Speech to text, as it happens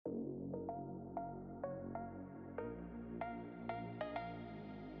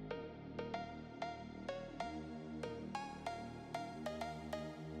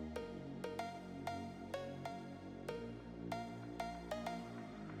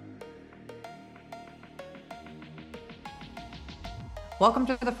Welcome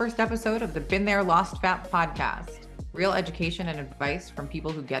to the first episode of the Been There, Lost Fat podcast. Real education and advice from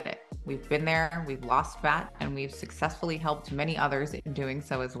people who get it. We've been there, we've lost fat, and we've successfully helped many others in doing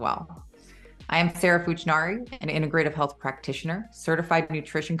so as well. I am Sarah Fuchinari, an integrative health practitioner, certified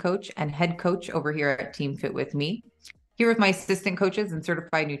nutrition coach, and head coach over here at Team Fit With Me. Here with my assistant coaches and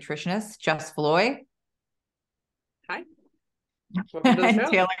certified nutritionist, Jess Floy. Hi. And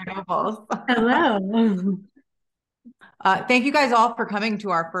Taylor Nobles. Hello. Thank you guys all for coming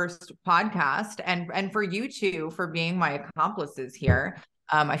to our first podcast and for you two for being my accomplices here.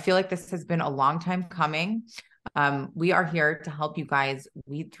 I feel like this has been a long time coming. We are here to help you guys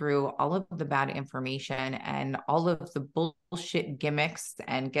weed through all of the bad information and all of the bullshit gimmicks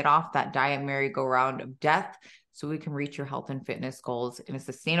and get off that diet merry-go-round of death so we can reach your health and fitness goals in a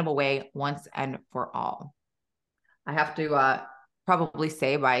sustainable way once and for all. I have to probably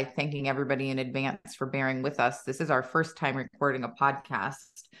say by thanking everybody in advance for bearing with us. This is our first time recording a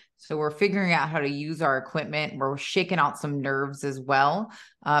podcast. So we're figuring out how to use our equipment. We're shaking out some nerves as well.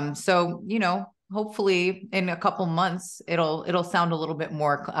 So, you know, hopefully in a couple months, it'll sound a little bit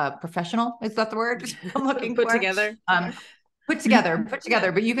more professional. Is that the word I'm looking put for? Together. Put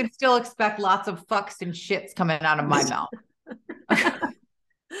together, but you can still expect lots of fucks and shits coming out of my mouth.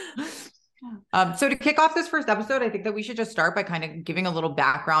 So to kick off this first episode, I think that we should just start by kind of giving a little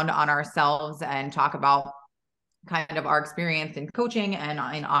background on ourselves and talk about kind of our experience in coaching and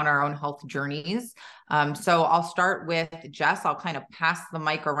on our own health journeys. So I'll start with Jess. I'll kind of pass the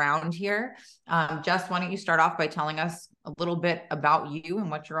mic around here. Jess, why don't you start off by telling us a little bit about you and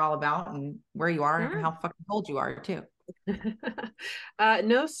what you're all about and where you are and how fucking cold you are too.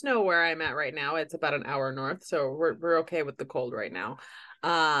 No snow where I'm at right now. It's about an hour north, so we're okay with the cold right now.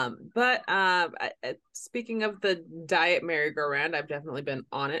 But speaking of the diet merry-go-round, I've definitely been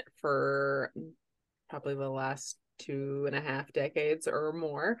on it for probably the last 2.5 decades or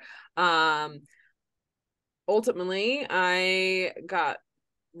more. Ultimately, I got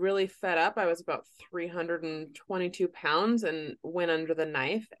really fed up. I was about 322 pounds and went under the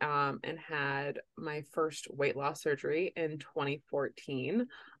knife and had my first weight loss surgery in 2014.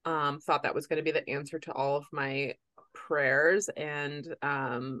 Thought that was going to be the answer to all of my prayers and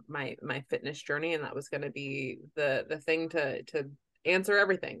my fitness journey, and that was going to be the thing to answer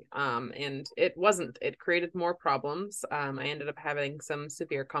everything. And it wasn't. It created more problems. I ended up having some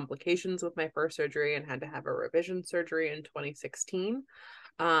severe complications with my first surgery and had to have a revision surgery in 2016.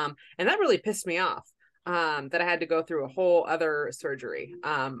 And that really pissed me off, that I had to go through a whole other surgery.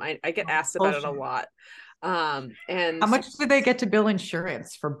 I get asked about it a lot. And how much did they get to bill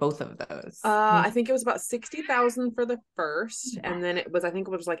insurance for both of those? I think it was about 60,000 for the first, and then I think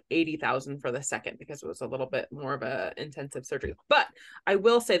it was like 80,000 for the second because it was a little bit more of a intensive surgery. But I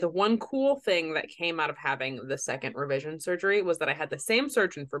will say the one cool thing that came out of having the second revision surgery was that I had the same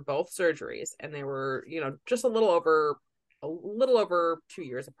surgeon for both surgeries, and they were, just a little over 2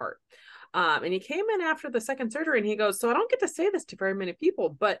 years apart. And he came in after the second surgery and he goes, so I don't get to say this to very many people,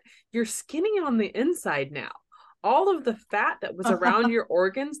 but you're skinny on the inside now. All of the fat that was around your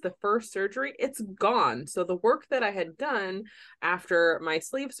organs, the first surgery, it's gone. So the work that I had done after my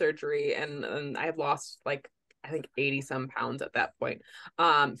sleeve surgery, and I had lost I think 80 some pounds at that point.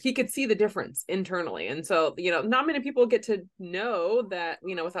 He could see the difference internally. And so, not many people get to know that,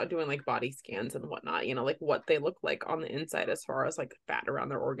 without doing like body scans and whatnot, like what they look like on the inside as far as like fat around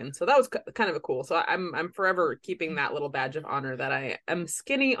their organs. So that was kind of a cool. So I'm forever keeping that little badge of honor that I am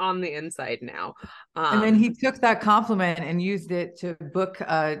skinny on the inside now. And then he took that compliment and used it to book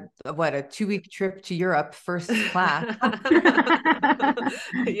a 2-week trip to Europe, first class.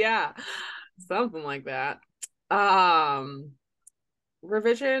 Yeah, something like that.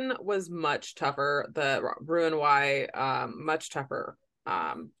 Revision was much tougher. The Roux-en-Y, much tougher.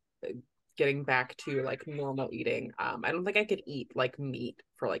 Getting back to like normal eating. I don't think I could eat like meat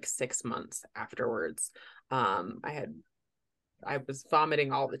for like 6 months afterwards. I was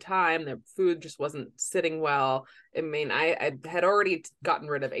vomiting all the time. The food just wasn't sitting well. I mean, I had already gotten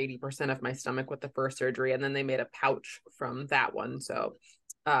rid of 80% of my stomach with the first surgery, and then they made a pouch from that one. So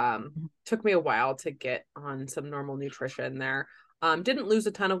took me a while to get on some normal nutrition there. Didn't lose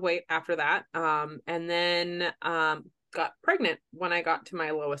a ton of weight after that. And then got pregnant when I got to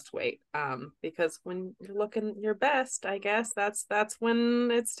my lowest weight. Because when you're looking your best, I guess that's when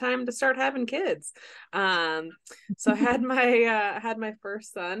it's time to start having kids. So I had my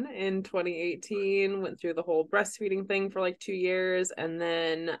first son in 2018, went through the whole breastfeeding thing for like 2 years, and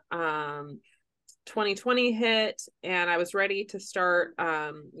then 2020 hit and I was ready to start,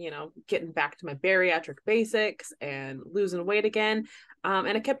 getting back to my bariatric basics and losing weight again. And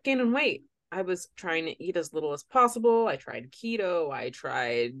I kept gaining weight. I was trying to eat as little as possible. I tried keto. I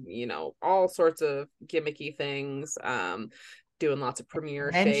tried, all sorts of gimmicky things. Doing lots of Premier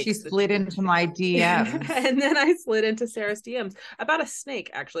And she shakes. slid into my DMs. And then I slid into Sarah's DMs about a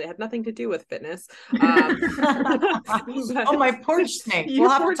snake. Actually, it had nothing to do with fitness. Oh, my porch snake. We'll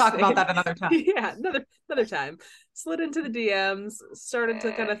have to talk about that another time. Yeah, another time. Slid into the DMs, started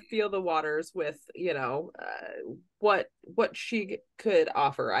to kind of feel the waters with, what she could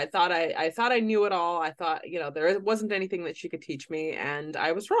offer. I thought I knew it all. I thought, there wasn't anything that she could teach me, and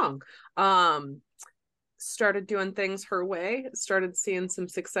I was wrong. Started doing things her way, started seeing some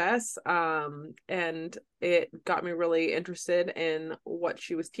success, and it got me really interested in what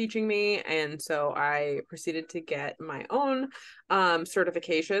she was teaching me. And so I proceeded to get my own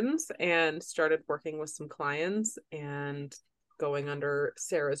certifications and started working with some clients and going under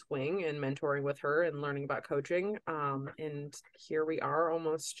Sarah's wing and mentoring with her and learning about coaching. And here we are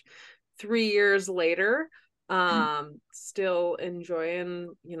almost 3 years later, still enjoying,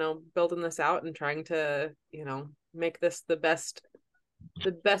 building this out and trying to, make this the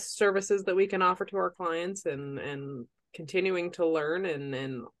best services that we can offer to our clients, and continuing to learn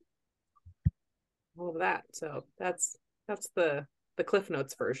and all of that. So that's the Cliff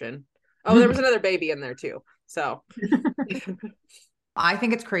Notes version. Oh, there was another baby in there too. So I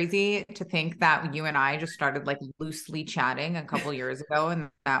think it's crazy to think that you and I just started like loosely chatting a couple years ago, and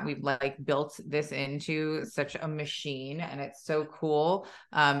that we've like built this into such a machine, and it's so cool.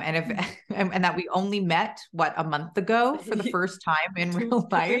 And that we only met a month ago for the first time in real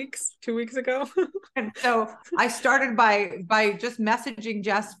life. 2 weeks ago. And so I started by just messaging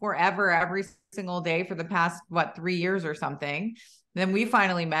Jess forever, every single day for the past 3 years or something. Then we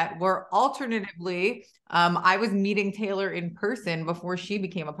finally met. Where alternatively, I was meeting Taylor in person before she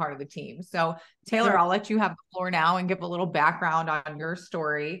became a part of the team. So Taylor, I'll let you have the floor now and give a little background on your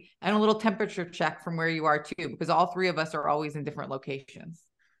story and a little temperature check from where you are too, because all three of us are always in different locations.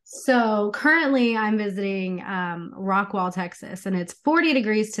 So currently I'm visiting Rockwall, Texas, and it's 40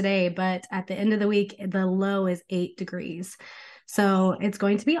 degrees today, but at the end of the week, the low is 8 degrees. So it's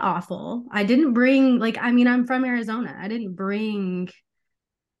going to be awful. I didn't bring, I'm from Arizona. I didn't bring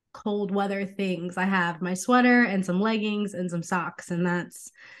cold weather things. I have my sweater and some leggings and some socks, and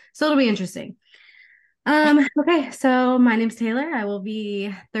so it'll be interesting. Okay, so my name's Taylor. I will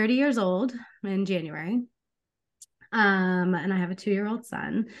be 30 years old in January. And I have a 2-year-old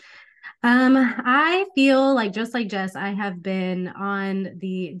son. I feel like, just like Jess, I have been on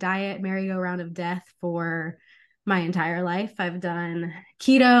the diet merry-go-round of death for my entire life. I've done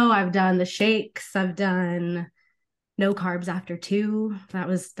keto, I've done the shakes, I've done no carbs after 2. That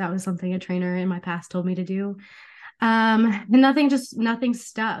was something a trainer in my past told me to do. And nothing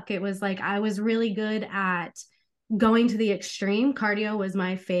stuck. It was like I was really good at going to the extreme. Cardio was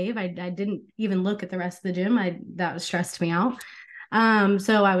my fave. I didn't even look at the rest of the gym. That stressed me out.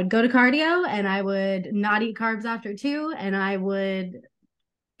 So I would go to cardio and I would not eat carbs after 2, and I would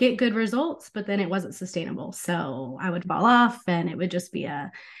get good results, but then it wasn't sustainable. So I would fall off, and it would just be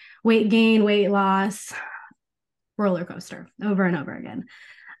a weight gain, weight loss roller coaster over and over again.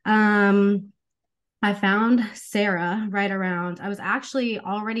 I found Sarah I was actually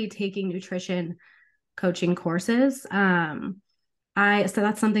already taking nutrition coaching courses. So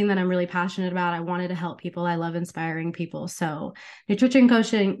that's something that I'm really passionate about. I wanted to help people. I love inspiring people. So nutrition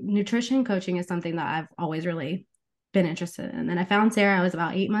coaching is something that I've always really been interested in. And then I found Sarah. I was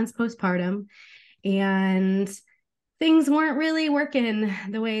about 8 months postpartum, and things weren't really working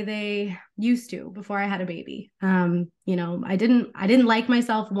the way they used to before I had a baby. I didn't like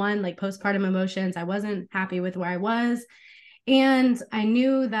myself, like postpartum emotions. I wasn't happy with where I was. And I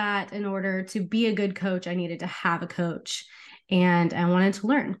knew that in order to be a good coach, I needed to have a coach, and I wanted to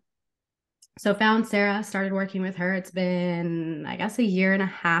learn. So found Sarah, started working with her. It's been, I guess, 1.5 years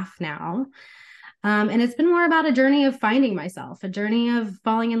now. And it's been more about a journey of finding myself, a journey of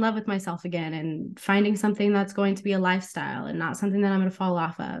falling in love with myself again, and finding something that's going to be a lifestyle and not something that I'm going to fall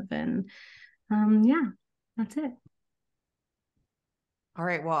off of. And yeah, that's it. All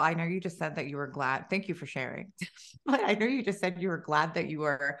right. Well, I know you just said that you were glad. Thank you for sharing. I know you just said you were glad that you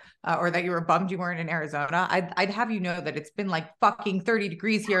were, or that you were bummed you weren't in Arizona. I'd have you know that it's been like fucking 30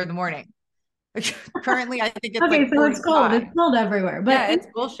 degrees here in the morning. Currently, I think it's okay, like so it's cold. It's cold everywhere. But yeah, it's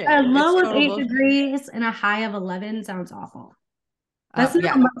bullshit. A low of 8 bullshit. degrees and a high of 11 sounds awful. That's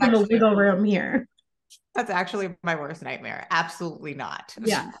not much of a wiggle room here. That's actually my worst nightmare. Absolutely not.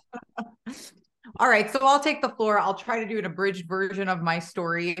 Yeah. All right. So I'll take the floor. I'll try to do an abridged version of my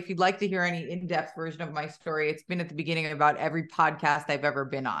story. If you'd like to hear any in-depth version of my story, it's been at the beginning of about every podcast I've ever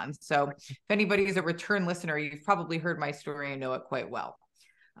been on. So if anybody is a return listener, you've probably heard my story and know it quite well.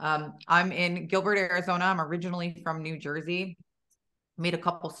 I'm in Gilbert, Arizona. I'm originally from New Jersey. Made a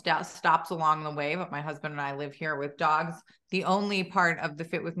couple stops along the way, but my husband and I live here with dogs. The only part of the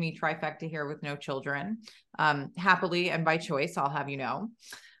Fit With Me trifecta here with no children, happily and by choice, I'll have you know.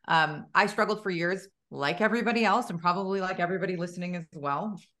 I struggled for years, like everybody else, and probably like everybody listening as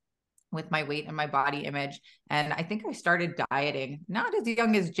well, with my weight and my body image. And I think I started dieting, not as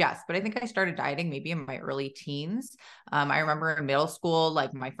young as Jess, but I think I started dieting maybe in my early teens. I remember in middle school,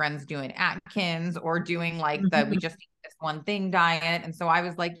 like my friends doing Atkins or doing like we just eat this one thing diet. And so I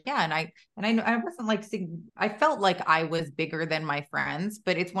was like, yeah. And I wasn't like, I felt like I was bigger than my friends,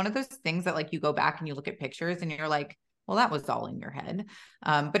 but it's one of those things that like you go back and you look at pictures and you're like, well, that was all in your head.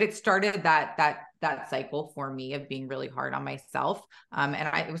 But it started that cycle for me of being really hard on myself. And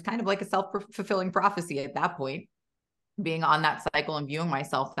it was kind of like a self-fulfilling prophecy at that point. Being on that cycle and viewing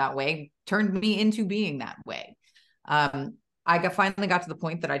myself that way turned me into being that way. I finally got to the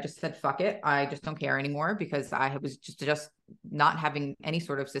point that I just said, fuck it. I just don't care anymore, because I was just not having any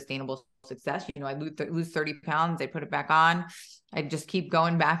sort of sustainable success. You know, I lose 30 pounds. I put it back on. I just keep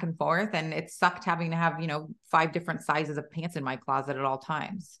going back and forth. And it sucked having to have, 5 different sizes of pants in my closet at all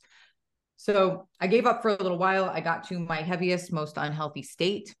times. So I gave up for a little while. I got to my heaviest, most unhealthy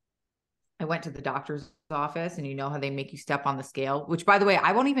state. I went to the doctor's office, and you know how they make you step on the scale, which, by the way,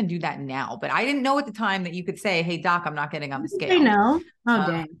 I won't even do that now, but I didn't know at the time that you could say, hey doc, I'm not getting on the scale. I know. Oh,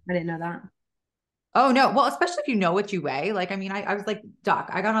 dang. I didn't know that. Oh no. Well, especially if you know what you weigh. Like, I mean, I was like,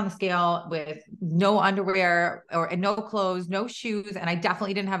 doc, I got on the scale with no underwear and no clothes, no shoes. And I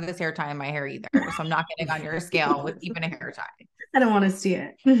definitely didn't have this hair tie in my hair either. So I'm not getting on your scale with even a hair tie. I don't want to see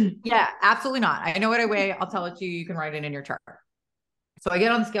it. Yeah, absolutely not. I know what I weigh. I'll tell it to you. You can write it in your chart. So I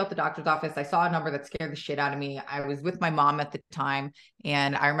get on the scale at the doctor's office. I saw a number that scared the shit out of me. I was with my mom at the time.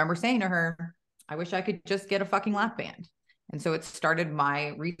 And I remember saying to her, I wish I could just get a fucking lap band. And so it started my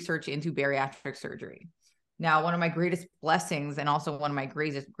research into bariatric surgery. Now, one of my greatest blessings, and also one of my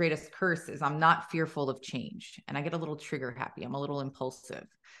greatest curses, I'm not fearful of change. And I get a little trigger happy. I'm a little impulsive.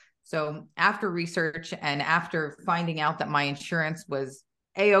 So after research and after finding out that my insurance was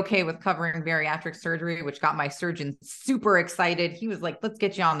A-okay with covering bariatric surgery, which got my surgeon super excited, he was like, let's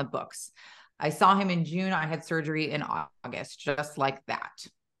get you on the books. I saw him in June. I had surgery in August, just like that,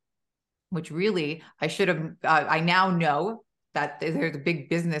 which really I should have, I now know that there's a big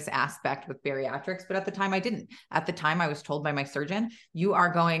business aspect with bariatrics, but at the time I didn't. At the time I was told by my surgeon, this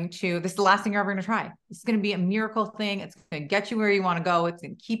is the last thing you're ever going to try. It's going to be a miracle thing. It's going to get you where you want to go. It's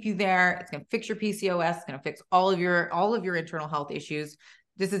going to keep you there. It's going to fix your PCOS. It's going to fix all of your internal health issues.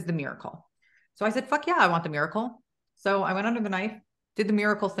 This is the miracle. So I said, fuck yeah, I want the miracle. So I went under the knife, did the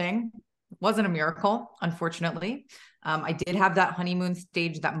miracle thing. It wasn't a miracle, unfortunately. I did have that honeymoon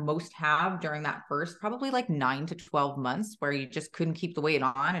stage that most have during that first probably like 9 to 12 months, where you just couldn't keep the weight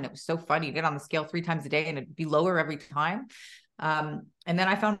on. And it was so funny. You get on the scale 3 times a day and it'd be lower every time. And then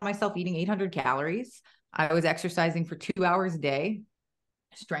I found myself eating 800 calories. I was exercising for 2 hours a day,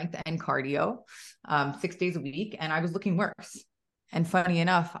 strength and cardio, 6 days a week. And I was looking worse. And funny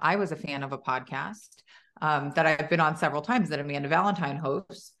enough, I was a fan of a podcast that I've been on several times that Amanda Valentine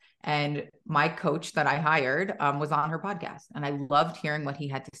hosts. And my coach that I hired was on her podcast. And I loved hearing what he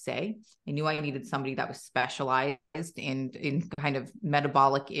had to say. I knew I needed somebody that was specialized in kind of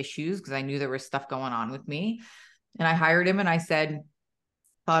metabolic issues, because I knew there was stuff going on with me. And I hired him, and I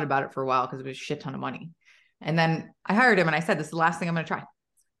thought about it for a while because it was a shit ton of money. And then I hired him, and I said, this is the last thing I'm going to try.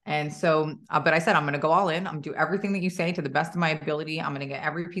 And so, but I said, I'm going to go all in. I'm going to do everything that you say to the best of my ability. I'm going to get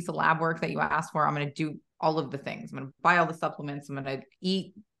every piece of lab work that you ask for. I'm going to do all of the things. I'm going to buy all the supplements. I'm going to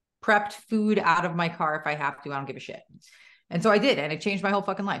eat prepped food out of my car if I have to. I don't give a shit. And so I did, and it changed my whole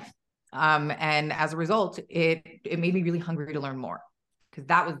fucking life. And as a result, it made me really hungry to learn more, because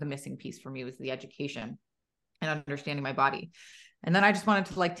that was the missing piece for me, was the education and understanding my body. And then I just wanted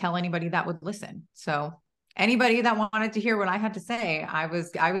to like tell anybody that would listen. So anybody that wanted to hear what I had to say, I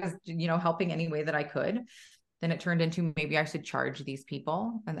was, helping any way that I could. Then it turned into, maybe I should charge these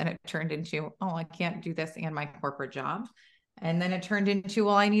people. And then it turned into, oh, I can't do this and my corporate job. And then it turned into,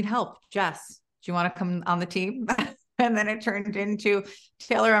 well, I need help. Jess, do you want to come on the team? And then it turned into,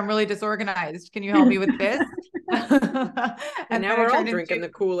 Taylor, I'm really disorganized. Can you help me with this? and now we're all drinking the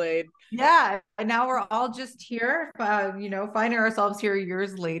Kool-Aid. Yeah. And now we're all just here, finding ourselves here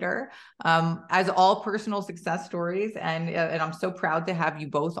years later, as all personal success stories. And I'm so proud to have you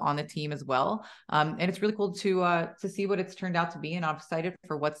both on the team as well. And it's really cool to see what it's turned out to be. And I'm excited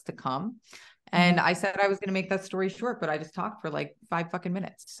for what's to come. And I said I was going to make that story short, but I just talked for like 5 fucking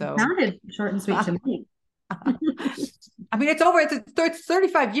minutes. So it sounded short and sweet to me. I mean, it's over. It's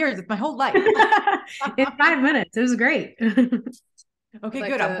 35 years. It's my whole life. In 5 minutes. It was great. Okay, I'd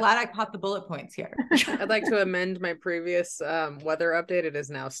good. like I'm to- glad I caught the bullet points here. I'd like to amend my previous weather update. It is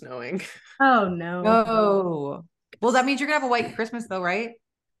now snowing. Oh no. Oh, well, that means you're gonna have a white Christmas though, right?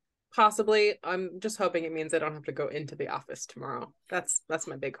 Possibly. I'm just hoping it means I don't have to go into the office tomorrow. That's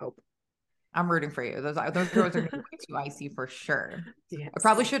my big hope. I'm rooting for you. Those roads are gonna be way too icy for sure. Yes. I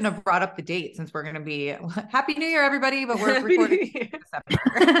probably shouldn't have brought up the date since we're gonna be Happy New Year, everybody, but we're Happy New recording Year. in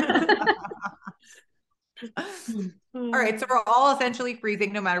December. All right, so we're all essentially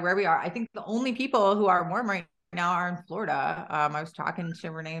freezing no matter where we are. I think the only people who are warm right now are in Florida. I was talking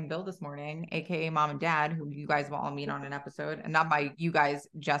to Renee and Bill this morning, aka Mom and Dad, who you guys will all meet on an episode, and not by you guys,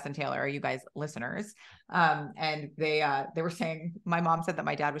 Jess and Taylor, are you guys listeners. And they were saying, my mom said that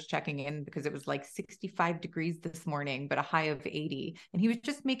my dad was checking in because it was like 65 degrees this morning, but a high of 80, and he was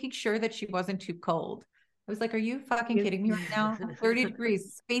just making sure that she wasn't too cold. I was like, are you fucking kidding me right now? 30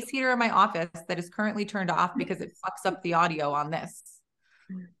 degrees, space heater in my office that is currently turned off because it fucks up the audio on this.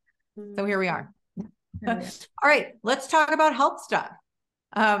 So here we are. All right, let's talk about health stuff.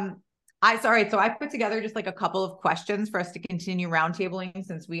 So I put together just like a couple of questions for us to continue roundtabling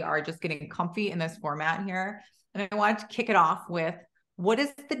since we are just getting comfy in this format here. And I wanted to kick it off with, what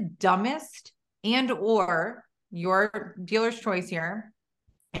is the dumbest and or your dealer's choice here,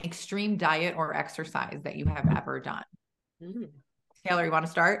 extreme diet or exercise that you have ever done? Taylor, you want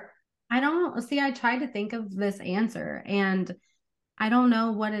to start? I tried to think of this answer and I don't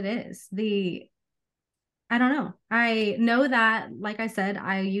know what it is. I don't know. I know that, like I said,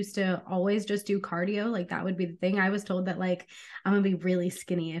 I used to always just do cardio. Like that would be the thing. I was told that like I'm gonna be really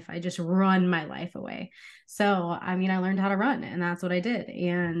skinny if I just run my life away. So, I mean, I learned how to run and that's what I did.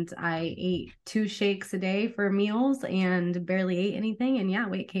 And I ate 2 shakes a day for meals and barely ate anything. And yeah,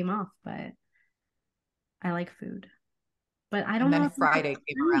 weight came off, but I like food. But I don't know. And then Friday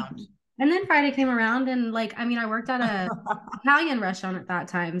came around. And then Friday came around and like, I mean, I worked at a Italian restaurant at that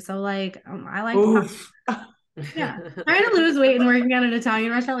time. So like, I like, yeah, trying to lose weight and working at an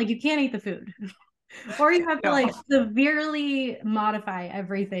Italian restaurant, like you can't eat the food or you have to like severely modify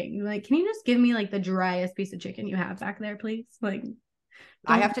everything. Like, can you just give me like the driest piece of chicken you have back there, please? Like,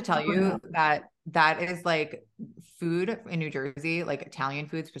 I have to tell you that is like food in New Jersey, like Italian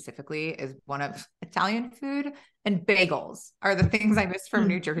food specifically, is one of Italian food, and bagels are the things I miss from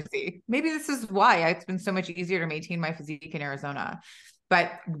New Jersey. Maybe this is why it's been so much easier to maintain my physique in Arizona.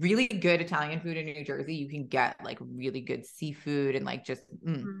 But really good Italian food in New Jersey, you can get like really good seafood and like just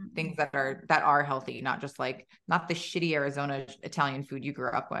things that are healthy, not just like not the shitty Arizona Italian food you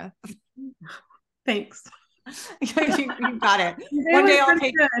grew up with. Thanks. you got it. One day I'll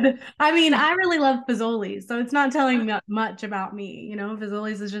take good. I mean, I really love Fazoli's, so it's not telling me much about me. You know,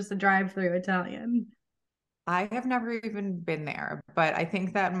 Fazoli's is just a drive-through Italian. I have never even been there, but I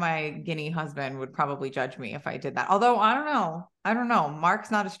think that my Guinea husband would probably judge me if I did that. Although I don't know.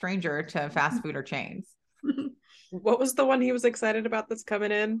 Mark's not a stranger to fast food or chains. What was the one he was excited about that's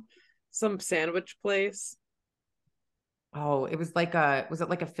coming in? Some sandwich place. Oh, it was like was it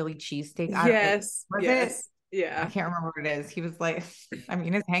like a Philly cheesesteak? Yes. Yes. Yeah. I can't remember what it is. He was like, I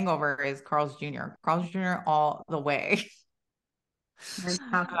mean, his hangover is Carl's Jr. Carl's Jr. all the way.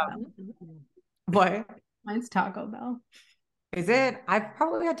 What? Mine's Taco Bell. Is it? I've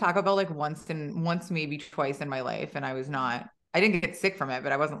probably had Taco Bell like once, maybe twice in my life. And I didn't get sick from it,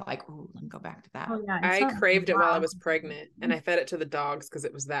 but I wasn't like, oh, let me go back to that. Oh, yeah, I craved it while I was pregnant and I fed it to the dogs because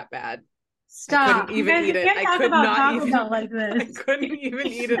it was that bad. Stop. I couldn't even eat it. I could not even like this. I couldn't even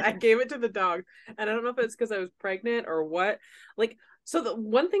eat it. I gave it to the dog. And I don't know if it's because I was pregnant or what. Like, so the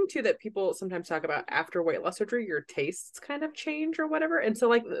one thing too that people sometimes talk about after weight loss surgery, your tastes kind of change or whatever. And so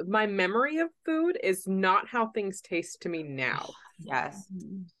like my memory of food is not how things taste to me now. Yes.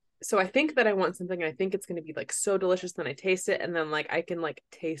 So I think that I want something and I think it's going to be like so delicious. Then I taste it and then like I can like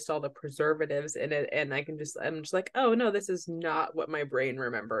taste all the preservatives in it and I'm just like, oh no, this is not what my brain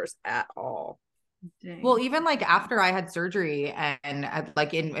remembers at all. Dang. Well, even like after I had surgery and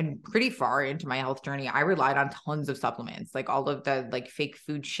like in pretty far into my health journey, I relied on tons of supplements, like all of the like fake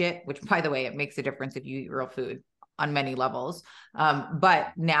food shit, which by the way, it makes a difference if you eat real food on many levels.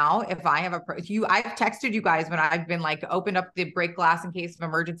 But now if I have I've texted you guys when I've been like opened up the break glass in case of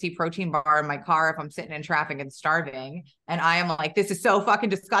emergency protein bar in my car if I'm sitting in traffic and starving. And I am like, this is so fucking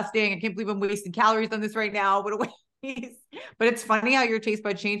disgusting. I can't believe I'm wasting calories on this right now. What a waste. But it's funny how your taste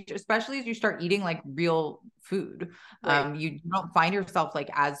buds change, especially as you start eating like real food. Right. You don't find yourself like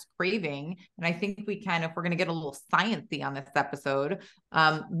as craving. And I think we're going to get a little sciencey on this episode,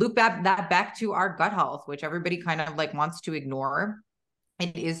 loop that back to our gut health, which everybody kind of like wants to ignore.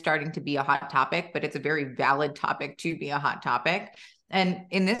 It is starting to be a hot topic, but it's a very valid topic to be a hot topic. And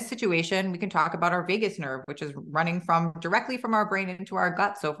in this situation, we can talk about our vagus nerve, which is running directly from our brain into our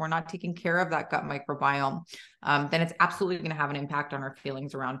gut. So if we're not taking care of that gut microbiome, then it's absolutely going to have an impact on our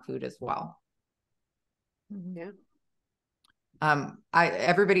feelings around food as well. Yeah.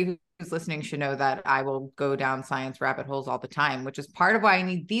 Everybody who's listening should know that I will go down science rabbit holes all the time, which is part of why I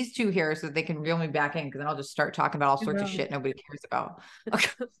need these two here so that they can reel me back in, because then I'll just start talking about all sorts of shit nobody cares about.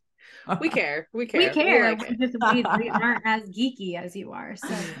 We care. We Like we aren't as geeky as you are,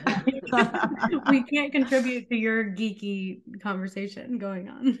 so we can't contribute to your geeky conversation going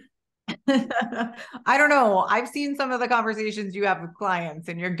on. I don't know. I've seen some of the conversations you have with clients,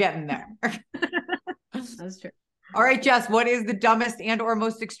 and you're getting there. That's true. All right, Jess, what is the dumbest and or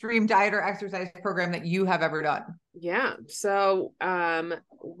most extreme diet or exercise program that you have ever done? Yeah. So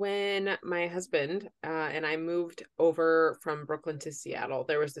when my husband and I moved over from Brooklyn to Seattle,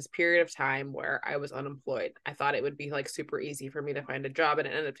 there was this period of time where I was unemployed. I thought it would be like super easy for me to find a job, and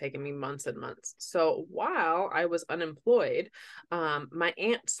it ended up taking me months and months. So while I was unemployed, my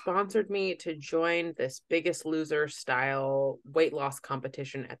aunt sponsored me to join this Biggest Loser style weight loss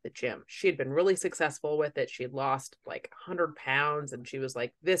competition at the gym. She had been really successful with it. She had lost like 100 pounds, and she was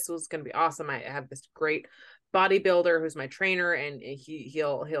like, this was going to be awesome. I have this great bodybuilder who's my trainer, and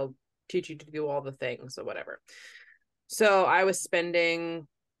he'll teach you to do all the things or whatever. So I was spending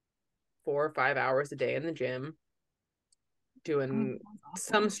 4 or 5 hours a day in the gym doing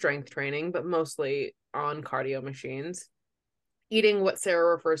some strength training, but mostly on cardio machines, eating what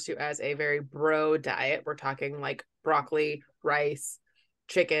Sarah refers to as a very bro diet. We're talking like broccoli, rice,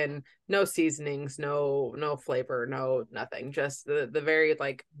 chicken, no seasonings, no flavor, no nothing, just the very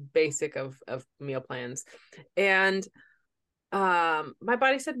like basic of meal plans. And my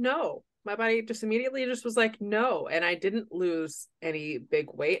body said no. My body just immediately just was like no, and I didn't lose any big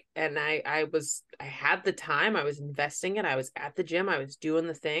weight, and I had the time, I was investing it, I was at the gym, I was doing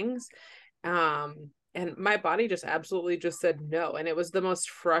the things, and my body just absolutely just said no. And it was the most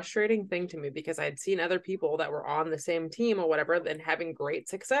frustrating thing to me, because I'd seen other people that were on the same team or whatever and having great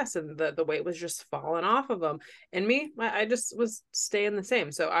success, and the weight was just falling off of them. And me, I just was staying the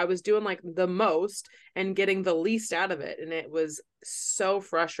same. So I was doing like the most and getting the least out of it. And it was so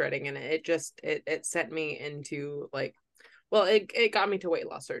frustrating. And it just, it sent me into like, well, it got me to weight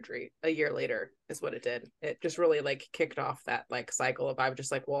loss surgery a year later is what it did. It just really like kicked off that like cycle of, I was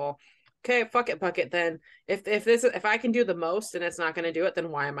just like, well, okay, fuck it then. If I can do the most and it's not going to do it, then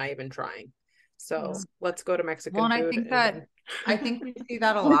why am I even trying? So let's go to Mexican food. I think we see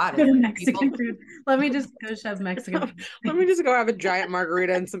that a lot. Mexican food. Let me just go shove Mexican food. Let me just go have a giant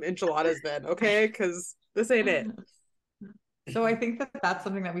margarita and some enchiladas then, okay? Because this ain't it. So I think that's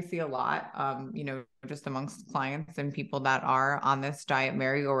something that we see a lot, just amongst clients and people that are on this diet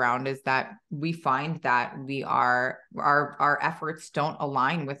merry-go-round, is that we find that our efforts don't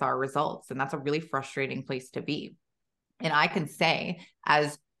align with our results. And that's a really frustrating place to be. And I can say,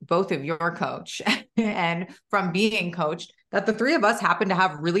 as both of your coach and from being coached, that the three of us happen to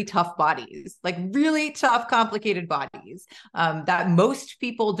have really tough bodies, like really tough, complicated bodies that most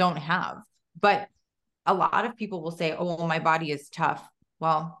people don't have. But a lot of people will say, oh, well, my body is tough.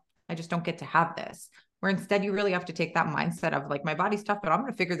 Well, I just don't get to have this. Where instead you really have to take that mindset of like, my body's tough, but I'm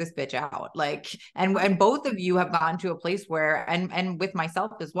going to figure this bitch out. Like, and both of you have gotten to a place where, and with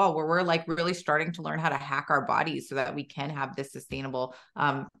myself as well, where we're like really starting to learn how to hack our bodies so that we can have this sustainable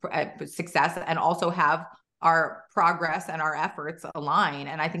success, and also have our progress and our efforts align.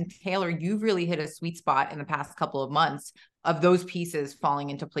 And I think, Taylor, you've really hit a sweet spot in the past couple of months of those pieces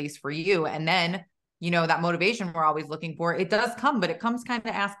falling into place for you. And then, that motivation we're always looking for, it does come, but it comes kind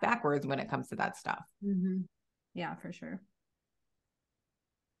of ass backwards when it comes to that stuff. Mm-hmm. Yeah, for sure.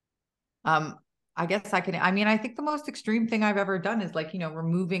 I guess I think the most extreme thing I've ever done is like,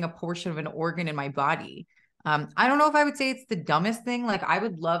 removing a portion of an organ in my body. I don't know if I would say it's the dumbest thing. Like, I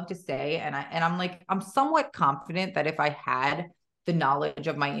would love to say, I'm somewhat confident that if I had the knowledge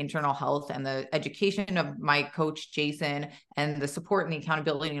of my internal health and the education of my coach, Jason, and the support and the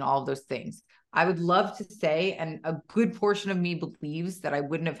accountability and all of those things, I would love to say, and a good portion of me believes, that I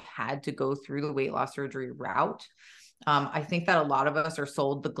wouldn't have had to go through the weight loss surgery route. I think that a lot of us are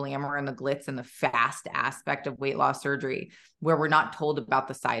sold the glamour and the glitz and the fast aspect of weight loss surgery, where we're not told about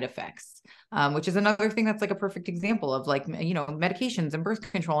the side effects, which is another thing that's like a perfect example of like, medications and birth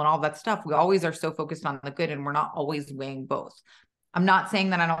control and all that stuff. We always are so focused on the good, and we're not always weighing both. I'm not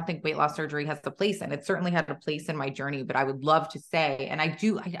saying that I don't think weight loss surgery has a place, and it certainly had a place in my journey, but I would love to say, and I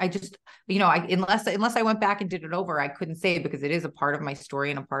just, unless I went back and did it over, I couldn't say, because it is a part of my story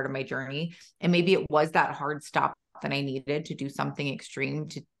and a part of my journey. And maybe it was that hard stop that I needed to do something extreme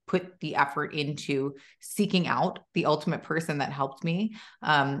to put the effort into seeking out the ultimate person that helped me.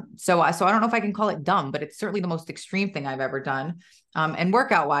 So I don't know if I can call it dumb, but it's certainly the most extreme thing I've ever done. And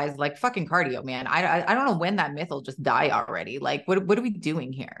workout wise, like fucking cardio, man. I don't know when that myth will just die already. Like, what are we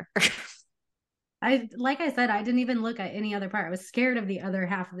doing here? Like I said, I didn't even look at any other part. I was scared of the other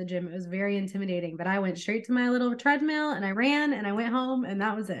half of the gym. It was very intimidating, but I went straight to my little treadmill and I ran and I went home and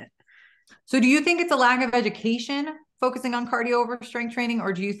that was it. So do you think it's a lack of education focusing on cardio over strength training,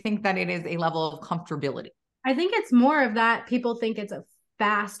 or do you think that it is a level of comfortability? I think it's more of that. People think it's a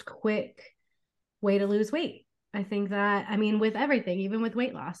fast, quick way to lose weight. I think that, I mean, with everything, even with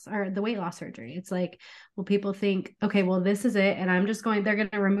weight loss or the weight loss surgery, it's like, well, people think, okay, well, this is it. And they're going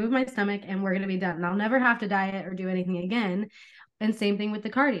to remove my stomach and we're going to be done. And I'll never have to diet or do anything again. And same thing with the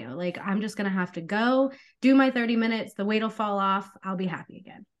cardio. Like, I'm just going to have to go do my 30 minutes. The weight will fall off. I'll be happy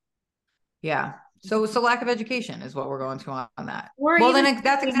again. Yeah. So lack of education is what we're going to on that. Or well, then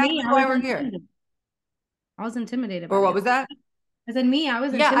that's exactly why we're here. I was intimidated. Or what was that? I said I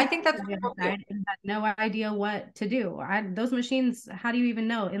was I think that's and had no idea what to do. Those machines, how do you even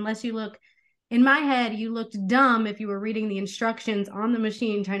know? Unless you look, in my head, you looked dumb if you were reading the instructions on the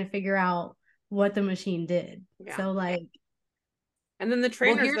machine trying to figure out what the machine did. Yeah. So like, and then the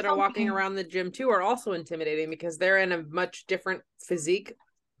trainers that are walking around the gym too are also intimidating because they're in a much different physique.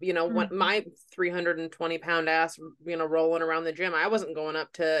 You know, what my 320 pound ass, rolling around the gym, I wasn't going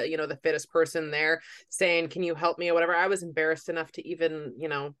up to, the fittest person there saying, can you help me or whatever. I was embarrassed enough to even,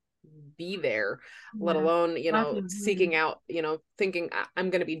 be there, let alone, seeking out, thinking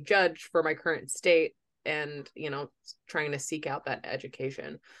I'm going to be judged for my current state and, trying to seek out that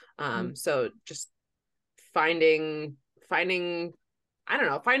education. So just finding, I don't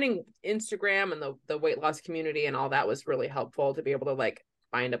know, finding Instagram and the weight loss community and all that was really helpful to be able to like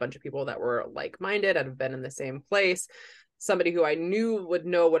find a bunch of people that were like-minded and have been in the same place, somebody who I knew would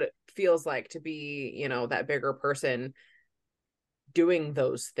know what it feels like to be, that bigger person doing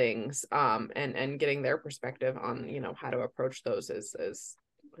those things, and getting their perspective on, how to approach those is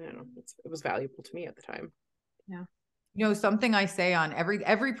I don't know, it was valuable to me at the time. Yeah. Something I say on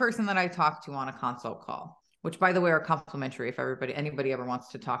every person that I talk to on a consult call, which by the way are complimentary if anybody ever wants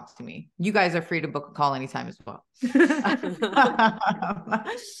to talk to me. You guys are free to book a call anytime as well.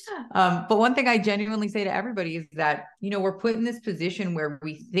 But one thing I genuinely say to everybody is that, we're put in this position where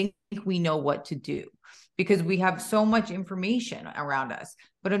we think we know what to do because we have so much information around us.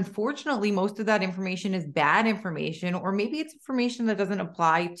 But unfortunately, most of that information is bad information, or maybe it's information that doesn't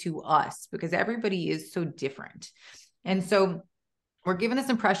apply to us because everybody is so different. And so we're given this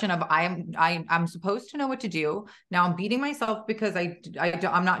impression of I'm supposed to know what to do. Now I'm beating myself because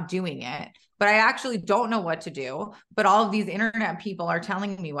I'm not doing it, but I actually don't know what to do. But all of these internet people are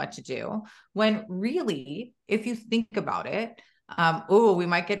telling me what to do. When really, if you think about it, we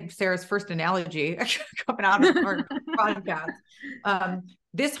might get Sarah's first analogy coming out of our podcast.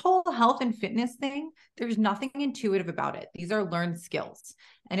 This whole health and fitness thing, there's nothing intuitive about it. These are learned skills.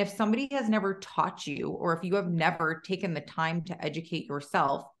 And if somebody has never taught you, or if you have never taken the time to educate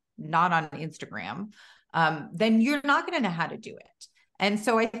yourself, not on Instagram, then you're not going to know how to do it. And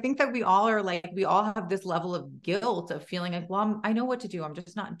so I think that we all have this level of guilt of feeling like, well, I know what to do. I'm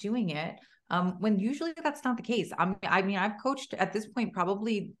just not doing it. When usually that's not the case. I mean, I've coached at this point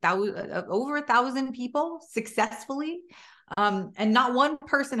probably over 1,000 people successfully. And not one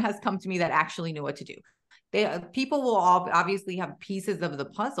person has come to me that actually knew what to do. People will all obviously have pieces of the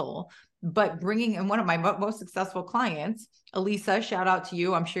puzzle, but bringing in one of my most successful clients, Elisa, shout out to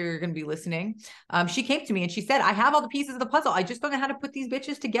you. I'm sure you're going to be listening. She came to me and she said, I have all the pieces of the puzzle. I just don't know how to put these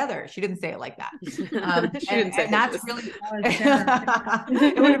bitches together. She didn't say it like that. She didn't say that's really,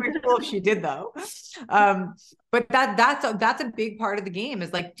 it would have been cool if she did though. But that's a big part of the game,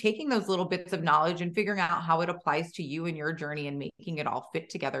 is like taking those little bits of knowledge and figuring out how it applies to you and your journey and making it all fit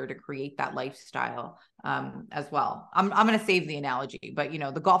together to create that lifestyle as well. I'm going to save the analogy, but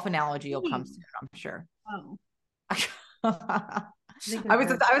the golf analogy will come soon, I'm sure. Oh. I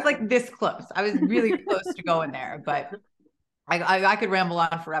was like this close. I was really close to going there, but I could ramble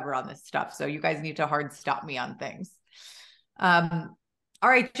on forever on this stuff. So you guys need to hard stop me on things. All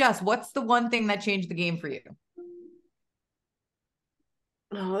right, Jess, what's the one thing that changed the game for you?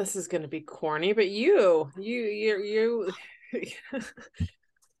 Oh, this is going to be corny, but you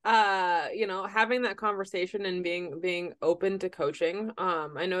having that conversation and being open to coaching.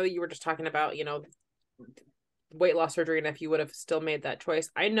 I know you were just talking about, weight loss surgery, and if you would have still made that choice.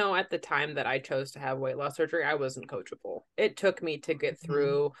 I know at the time that I chose to have weight loss surgery, I wasn't coachable. It took me to get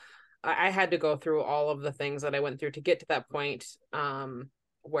through, I had to go through all of the things that I went through to get to that point,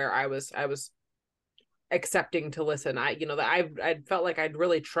 where I was accepting to listen. I felt like I'd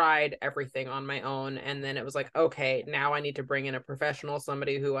really tried everything on my own, and then it was like, okay, now I need to bring in a professional,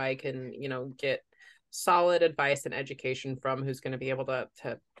 somebody who I can, get solid advice and education from, who's going to be able to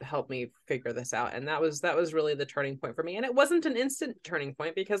help me figure this out. And that was really the turning point for me. And it wasn't an instant turning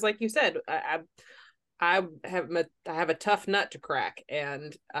point, because like you said, I have a tough nut to crack,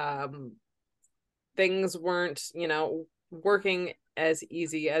 and things weren't, working as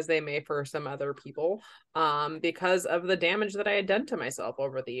easy as they may for some other people, because of the damage that I had done to myself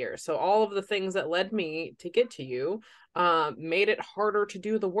over the years. So all of the things that led me to get to you made it harder to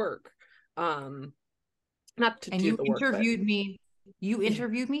do the work. Not to and do you the work, interviewed me. You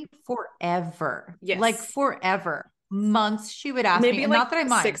interviewed me forever. Yes. Like forever. Months she would ask Maybe me, and like not that I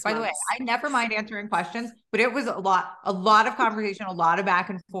mind. 6 By the way, months. I never mind answering questions, but it was a lot of conversation, a lot of back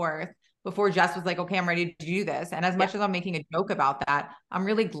and forth before Jess was like, okay, I'm ready to do this. And as much as I'm making a joke about that, I'm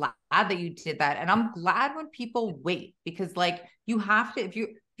really glad that you did that. And I'm glad when people wait, because like you have to,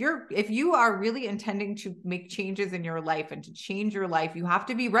 if you are really intending to make changes in your life and to change your life, you have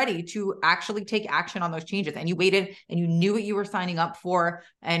to be ready to actually take action on those changes. And you waited, and you knew what you were signing up for.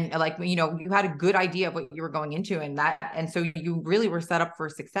 And like, you had a good idea of what you were going into, and so you really were set up for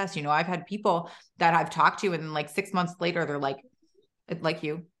success. I've had people that I've talked to, and like 6 months later, they're like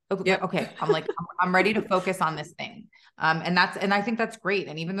you. Okay. I'm like, I'm ready to focus on this thing. And I think that's great.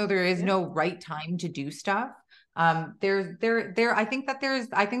 And even though there is no right time to do stuff, I think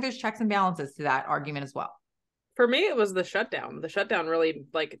there's checks and balances to that argument as well. For me, it was the shutdown. The shutdown really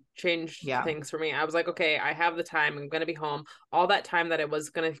like changed things for me. I was like, okay, I have the time. I'm going to be home. All that time that I was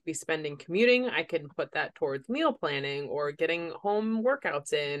going to be spending commuting, I can put that towards meal planning or getting home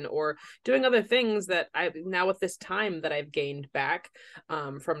workouts in, or doing other things that now with this time that I've gained back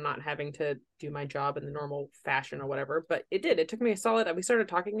from not having to do my job in the normal fashion or whatever. But it took me we started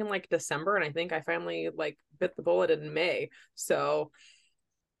talking in like December, and I think I finally like bit the bullet in May. So,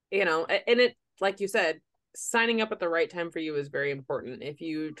 and it, like you said, signing up at the right time for you is very important. If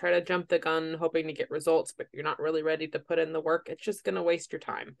you try to jump the gun hoping to get results, but you're not really ready to put in the work, it's just going to waste your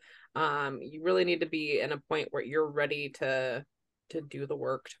time. You really need to be in a point where you're ready to do the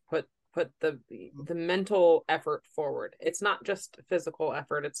work, to put the mental effort forward. It's not just physical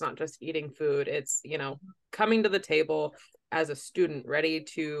effort. It's not just eating food. It's, coming to the table as a student ready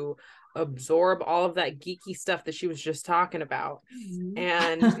to absorb all of that geeky stuff that she was just talking about,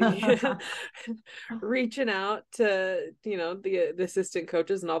 and reaching out to the assistant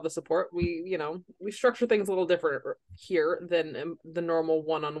coaches and all the support. We structure things a little different here than the normal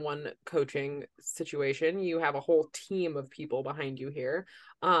one-on-one coaching situation. You have a whole team of people behind you here,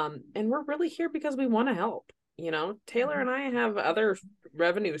 and we're really here because we want to help. Taylor and I have other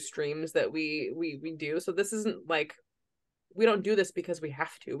revenue streams that we do, so this isn't like we don't do this because we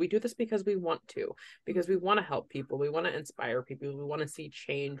have to. We do this because we want to, because we want to help people. We want to inspire people. We want to see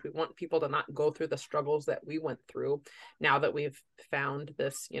change. We want people to not go through the struggles that we went through now that we've found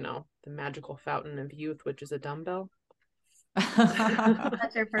this, the magical fountain of youth, which is a dumbbell.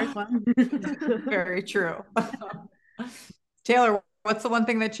 That's your first one. Very true. Taylor, what's the one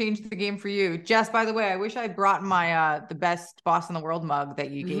thing that changed the game for you? Jess, by the way, I wish I brought my the best Boss in the World mug that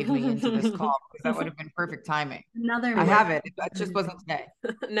you gave me into this call, because that would have been perfect timing. I have it. It just wasn't today.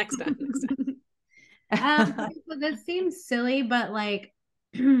 Next time. So this seems silly, but like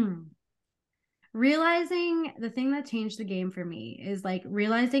realizing the thing that changed the game for me is like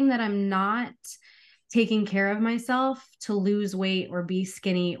realizing that I'm not taking care of myself to lose weight or be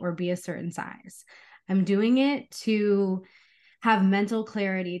skinny or be a certain size. I'm doing it to have mental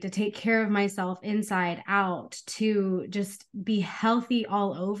clarity, to take care of myself inside out, to just be healthy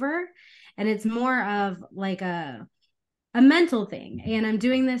all over. And it's more of like a mental thing. And I'm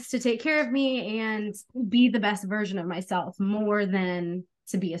doing this to take care of me and be the best version of myself, more than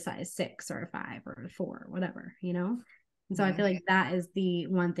to be a size 6 or a 5 or a 4, whatever, And so I feel like that is the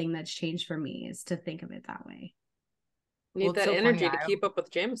one thing that's changed for me, is to think of it that way. Need that energy to keep up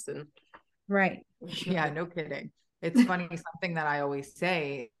with Jameson. Right. Yeah, no kidding. It's funny. Something that I always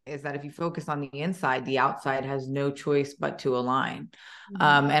say is that if you focus on the inside, the outside has no choice but to align.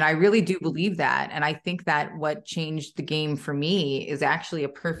 And I really do believe that. And I think that what changed the game for me is actually a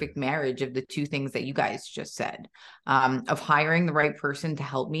perfect marriage of the two things that you guys just said, of hiring the right person to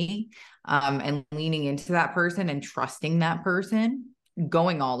help me, and leaning into that person and trusting that person,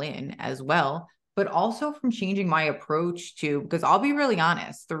 going all in as well, but also from changing my approach to, because I'll be really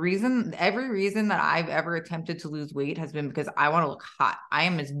honest, every reason that I've ever attempted to lose weight has been because I want to look hot. I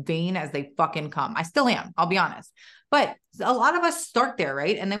am as vain as they fucking come. I still am, I'll be honest. But a lot of us start there,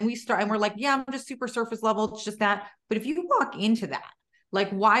 right? And then we start and we're like, yeah, I'm just super surface level. It's just that. But if you walk into that Like,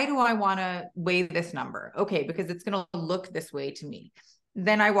 why do I want to weigh this number? Okay, because it's going to look this way to me.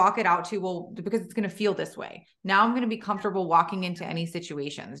 Then I walk it out to, well, because it's going to feel this way. Now I'm going to be comfortable walking into any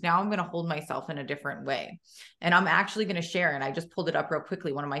situations. Now I'm going to hold myself in a different way. And I'm actually going to share, and I just pulled it up real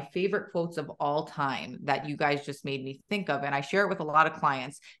quickly, one of my favorite quotes of all time that you guys just made me think of. And I share it with a lot of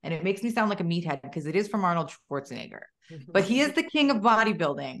clients, and it makes me sound like a meathead because it is from Arnold Schwarzenegger, but he is the king of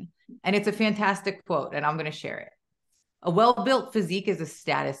bodybuilding. And it's a fantastic quote, and I'm going to share it. A well-built physique is a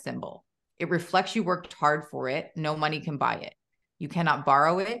status symbol. It reflects you worked hard for it. No money can buy it. You cannot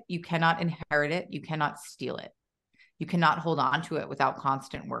borrow it. You cannot inherit it. You cannot steal it. You cannot hold on to it without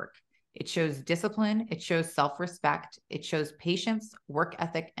constant work. It shows discipline. It shows self-respect. It shows patience, work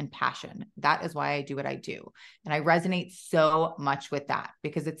ethic, and passion. That is why I do what I do. And I resonate so much with that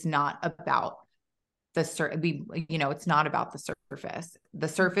because it's not about it's not about the surface. The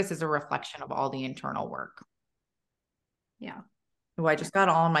surface is a reflection of all the internal work. Yeah. Oh, I just got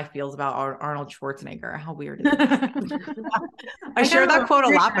all in my feels about Arnold Schwarzenegger. How weird is that? I share that quote a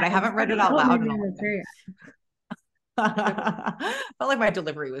lot, but I haven't read it out loud. Felt like my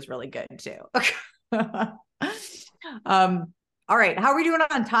delivery was really good too. All right. How are we doing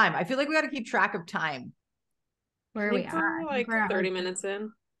on time? I feel like we got to keep track of time. Where are we at? We're like 30 minutes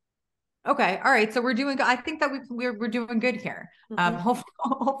in. Okay. All right. So we're doing, I think that we're doing good here.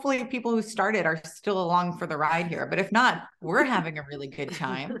 Hopefully people who started are still along for the ride here, but if not, we're having a really good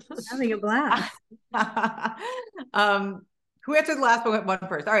time. Having a blast. Who answered the last one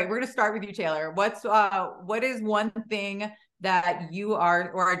first? All right. We're going to start with you, Taylor. What is one thing that you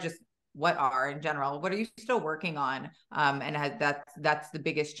are, or just what are in general, what are you still working on? And that's the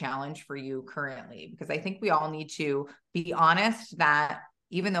biggest challenge for you currently, because I think we all need to be honest that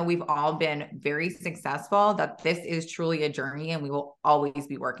even though we've all been very successful, that this is truly a journey and we will always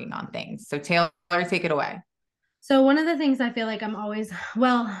be working on things. So Taylor, take it away. So one of the things I feel like I'm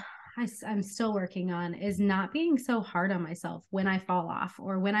still working on is not being so hard on myself when I fall off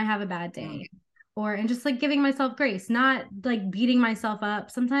or when I have a bad day, and just like giving myself grace, not like beating myself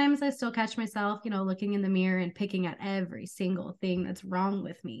up. Sometimes I still catch myself, looking in the mirror and picking at every single thing that's wrong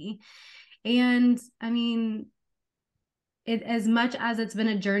with me. And I mean, as much as it's been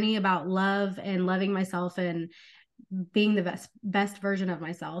a journey about love and loving myself and being the best version of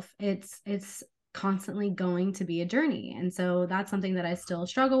myself, it's constantly going to be a journey. And so that's something that I still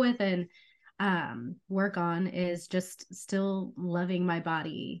struggle with and work on, is just still loving my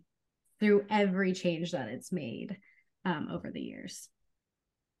body through every change that it's made over the years.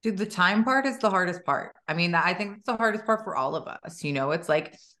 Dude, the time part is the hardest part. I mean, I think it's the hardest part for all of us. It's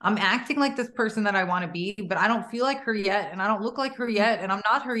like I'm acting like this person that I want to be, but I don't feel like her yet, and I don't look like her yet, and I'm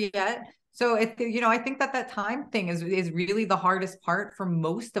not her yet. So I think that time thing is really the hardest part for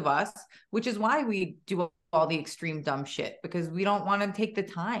most of us, which is why we do all the extreme dumb shit, because we don't want to take the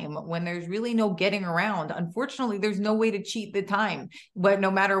time when there's really no getting around. Unfortunately, there's no way to cheat the time, but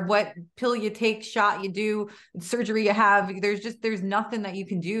no matter what pill you take, shot you do, surgery you have, there's nothing that you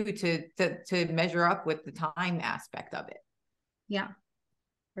can do to measure up with the time aspect of it. Yeah,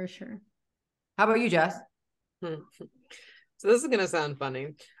 for sure. How about you, Jess? So this is going to sound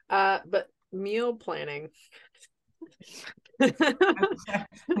funny, but meal planning.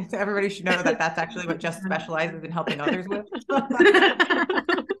 Everybody should know that that's actually what Jess specializes in helping others with.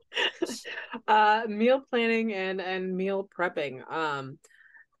 Meal planning and meal prepping.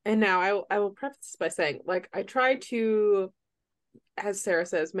 And now I will preface this by saying, like, I try to, as Sarah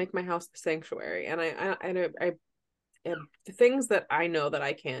says, make my house the sanctuary, and I the things that I know that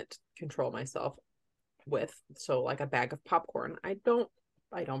I can't control myself with, so like a bag of popcorn, I don't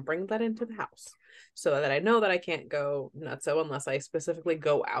bring that into the house, so that I know that I can't go nutso unless I specifically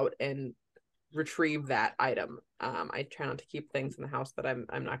go out and retrieve that item. I try not to keep things in the house that I'm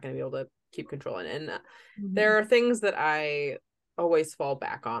not going to be able to keep controlling. And there are things that I always fall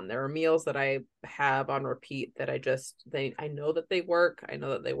back on. There are meals that I have on repeat that I know that they work. I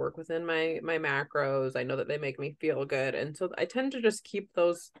know that they work within my macros. I know that they make me feel good. And so I tend to just keep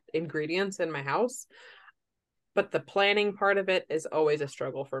those ingredients in my house. But the planning part of it is always a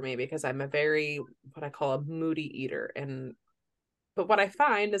struggle for me, because I'm a very, what I call a moody eater. But what I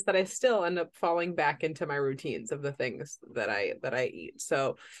find is that I still end up falling back into my routines of the things that I eat.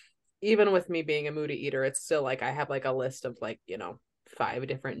 So even with me being a moody eater, it's still like I have like a list of 5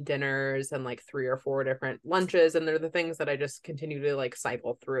 different dinners and 3 or 4 different lunches. And they're the things that I just continue to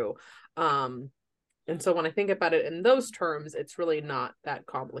cycle through. And so when I think about it in those terms, it's really not that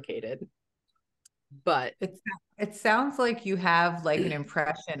complicated. But it sounds like you have like an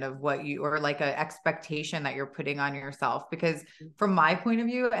impression of what you, or like an expectation that you're putting on yourself, because from my point of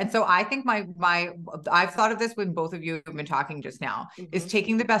view, and so I think I've thought of this when both of you have been talking just now, is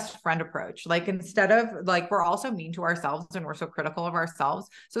taking the best friend approach. Like, instead of like, we're also mean to ourselves and we're so critical of ourselves.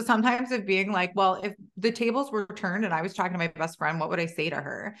 So sometimes of being like, well, if the tables were turned and I was talking to my best friend, what would I say to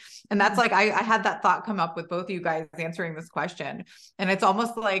her? And that's like, I had that thought come up with both of you guys answering this question. And it's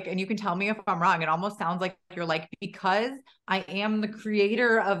almost like, and you can tell me if I'm wrong, it almost sounds like you're like, because I am the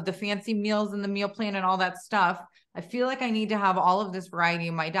creator of the fancy meals and the meal plan and all that stuff, I feel like I need to have all of this variety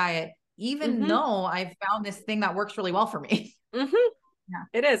in my diet, even though I've found this thing that works really well for me.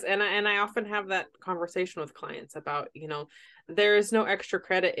 Yeah. It is. And I often have that conversation with clients about, there is no extra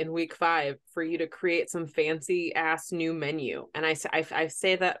credit in week 5 for you to create some fancy ass new menu. And I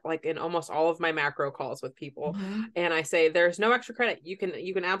say that like in almost all of my macro calls with people. And I say, there's no extra credit. You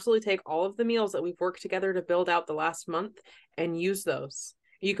can absolutely take all of the meals that we've worked together to build out the last month and use those.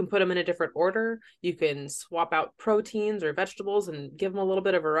 You can put them in a different order. You can swap out proteins or vegetables and give them a little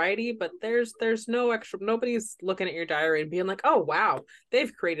bit of variety, but there's no extra, nobody's looking at your diary and being like, oh, wow,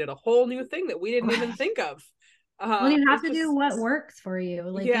 they've created a whole new thing that we didn't even think of. Well, you have to do what works for you.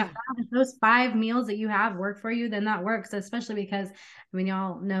 Like, if those 5 meals that you have work for you, then that works, especially because, I mean,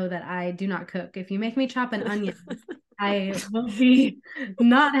 y'all know that I do not cook. If you make me chop an onion, I will be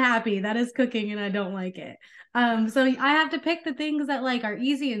not happy. That is cooking and I don't like it. So I have to pick the things that like are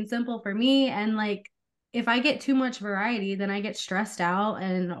easy and simple for me. And like, if I get too much variety, then I get stressed out,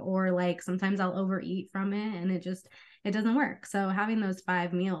 or like sometimes I'll overeat from it and it doesn't work. So having those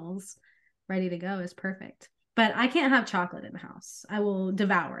 5 meals ready to go is perfect. But I can't have chocolate in the house. I will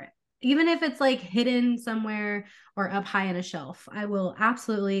devour it. Even if it's like hidden somewhere or up high on a shelf, I will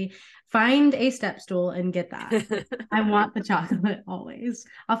absolutely find a step stool and get that. I want the chocolate always.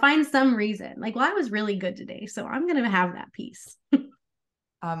 I'll find some reason. Like, well, I was really good today, so I'm going to have that piece.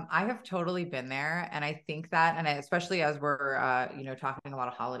 I have totally been there. And I think that, and especially as we're, talking a lot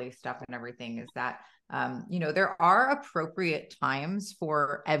of holiday stuff and everything, is that, there are appropriate times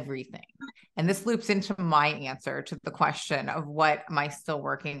for everything. And this loops into my answer to the question of what am I still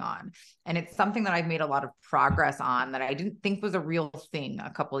working on? And it's something that I've made a lot of progress on that I didn't think was a real thing a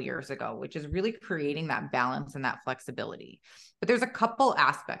couple of years ago, which is really creating that balance and that flexibility. But there's a couple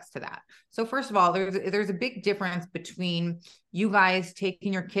aspects to that. So first of all, there's a big difference between you guys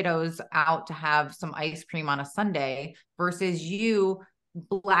taking your kiddos out to have some ice cream on a Sunday versus you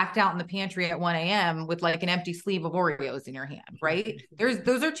blacked out in the pantry at 1 a.m. with like an empty sleeve of Oreos in your hand, right?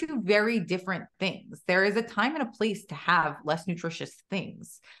 Those are 2 very different things. There is a time and a place to have less nutritious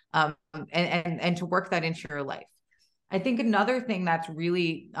things, and to work that into your life. I think another thing that's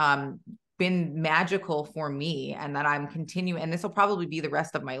really been magical for me, and that I'm continuing, and this will probably be the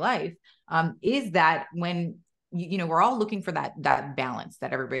rest of my life, is that when we're all looking for that balance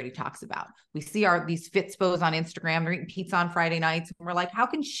that everybody talks about. We see these Fitspos on Instagram, they're eating pizza on Friday nights. And we're like, how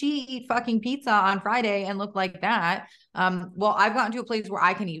can she eat fucking pizza on Friday and look like that? Well, I've gotten to a place where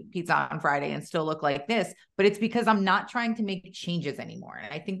I can eat pizza on Friday and still look like this, but it's because I'm not trying to make changes anymore.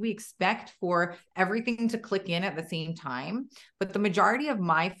 And I think we expect for everything to click in at the same time. But the majority of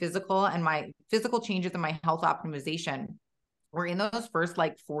my physical changes and my health optimization were in those first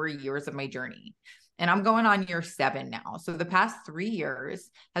like 4 years of my journey. And I'm going on year 7 now. So the past 3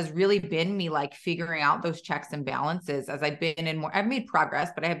 years has really been me like figuring out those checks and balances as I've been I've made progress,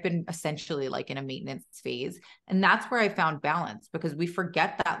 but I have been essentially like in a maintenance phase. And that's where I found balance, because we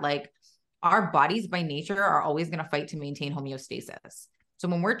forget that like our bodies by nature are always going to fight to maintain homeostasis. So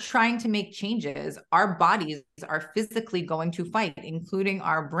when we're trying to make changes, our bodies are physically going to fight, including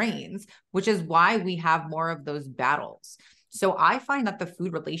our brains, which is why we have more of those battles. So I find that the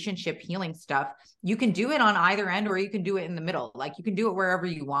food relationship healing stuff, you can do it on either end, or you can do it in the middle. Like, you can do it wherever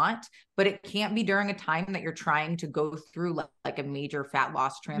you want, but it can't be during a time that you're trying to go through like a major fat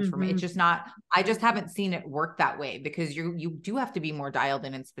loss transformation. It's just not, I just haven't seen it work that way, because you do have to be more dialed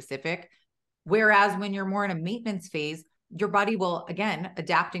in and specific. Whereas when you're more in a maintenance phase, your body will, again,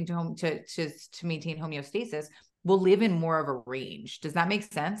 adapting to maintain homeostasis, will live in more of a range. Does that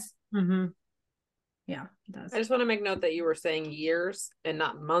make sense? Yeah, it does. I just want to make note that you were saying years and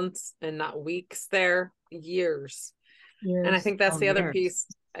not months and not weeks there, years. And I think that's the other piece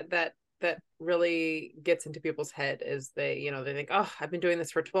that really gets into people's head is they think, oh, I've been doing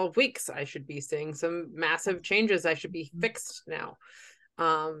this for 12 weeks. I should be seeing some massive changes. I should be fixed now.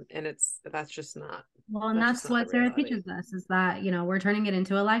 And that's just not. Well, and that's what Sarah teaches us, is that, we're turning it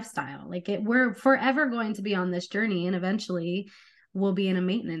into a lifestyle. Like, we're forever going to be on this journey, and eventually we'll be in a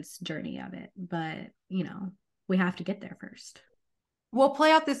maintenance journey of it. But, we have to get there first. we'll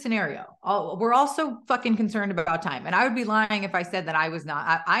play out this scenario. We're also fucking concerned about time. And I would be lying if I said that I was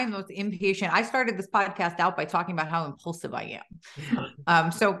not. I am the most impatient. I started this podcast out by talking about how impulsive I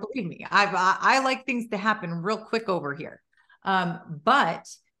am. So believe me, I like things to happen real quick over here. But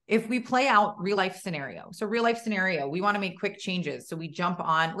if we play out real life scenario, we want to make quick changes. So we jump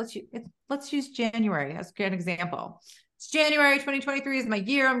on, let's use January as an example. It's January 2023 is my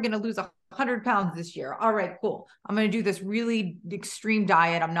year. I'm going to lose 100 pounds this year. All right, cool. I'm going to do this really extreme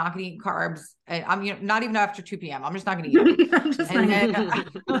diet. I'm not going to eat carbs. And I'm not even after 2 p.m. I'm just not going to eat them. I'm just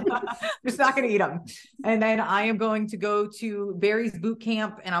not going to eat them. And then I am going to go to Barry's boot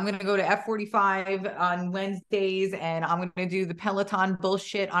camp, and I'm going to go to F45 on Wednesdays, and I'm going to do the Peloton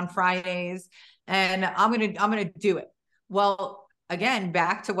bullshit on Fridays, and I'm going to do it. Well, again,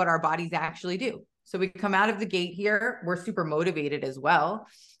 back to what our bodies actually do. So we come out of the gate here. We're super motivated as well.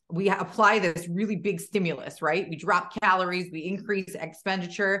 We apply this really big stimulus, right? We drop calories, we increase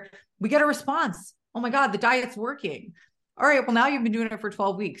expenditure, we get a response. Oh my God, the diet's working. All right, well, now you've been doing it for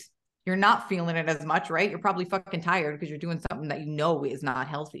 12 weeks. You're not feeling it as much, right? You're probably fucking tired because you're doing something that you know is not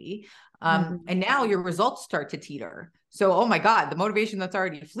healthy. And now your results start to teeter. So, oh my God, the motivation that's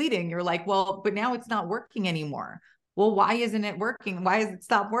already fleeting, you're like, well, but now it's not working anymore. Well, why isn't it working? Why has it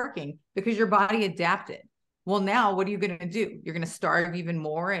stopped working? Because your body adapted. Well, now what are you going to do? You're going to starve even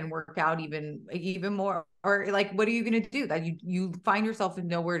more and work out even more, or like, what are you going to do? That you find yourself with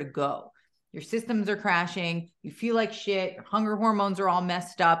nowhere to go. Your systems are crashing. You feel like shit. Your hunger hormones are all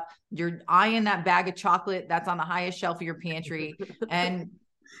messed up. You're eyeing that bag of chocolate that's on the highest shelf of your pantry, and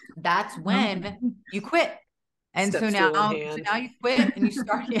that's when you quit. And so now you quit and you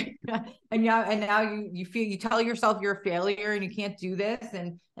start and now you feel, you tell yourself you're a failure and you can't do this.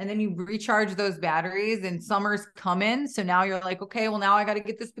 And then you recharge those batteries, and summer's coming. So now you're like, okay, well, now I got to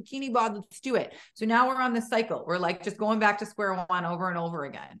get this bikini bod. Let's do it. So now we're on this cycle. We're like just going back to square one over and over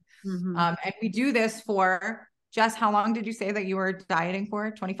again. And we do this for, Jess, how long did you say that you were dieting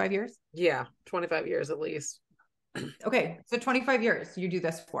for? 25 years? Yeah, 25 years at least. Okay. So 25 years you do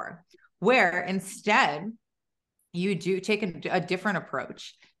this for, where instead you do take a different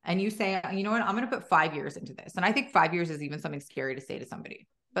approach and you say, you know what, I'm going to put 5 years into this. And I think 5 years is even something scary to say to somebody,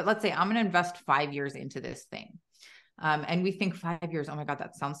 but let's say I'm going to invest 5 years into this thing. And we think 5 years, oh my God,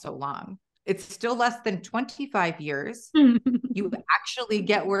 that sounds so long. It's still less than 25 years. You actually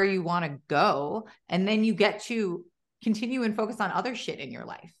get where you want to go. And then you get to continue and focus on other shit in your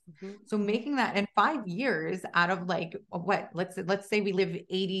life. So making that in 5 years out of like, what, let's say we live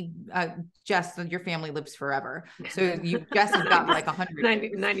 80, Jess, your family lives forever. So Jess has got like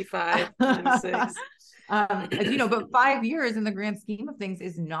 100, 95, 96. But 5 years in the grand scheme of things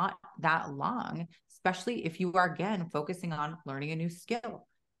is not that long, especially if you are, again, focusing on learning a new skill.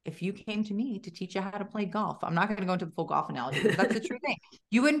 If you came to me to teach you how to play golf, I'm not going to go into the full golf analogy, but that's the true thing.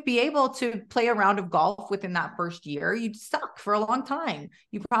 You wouldn't be able to play a round of golf within that first year. You'd suck for a long time.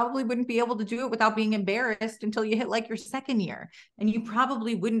 You probably wouldn't be able to do it without being embarrassed until you hit like your second year. And you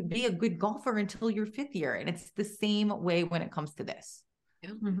probably wouldn't be a good golfer until your fifth year. And it's the same way when it comes to this.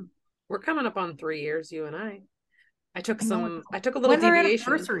 Yeah. We're coming up on 3 years, you and I. I took a little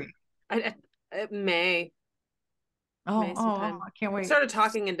deviation. May. Oh, I can't wait. We started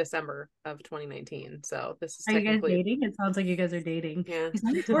talking in December of 2019. So this is Are you guys dating? It sounds like you guys are dating. Yeah.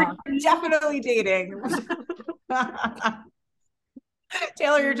 We're definitely dating.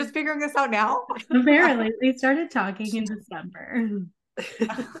 Taylor, you're just figuring this out now? Apparently, we started talking in December.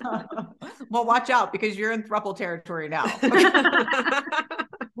 Well, watch out because you're in throuple territory now.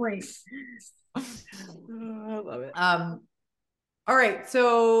 Wait. I love it. All right.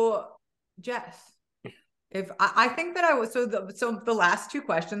 So, Jess, if I think that I was, so the last two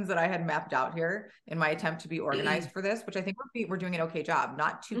questions that I had mapped out here in my attempt to be organized for this, which I think we're doing an okay job,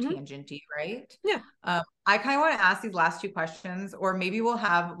 not too tangenty, right? Yeah. I kind of want to ask these last two questions, or maybe we'll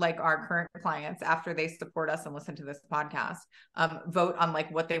have like our current clients, after they support us and listen to this podcast, vote on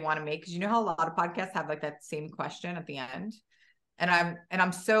like what they want to make. Cause you know how a lot of podcasts have like that same question at the end. And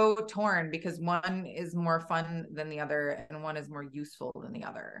I'm so torn because one is more fun than the other and one is more useful than the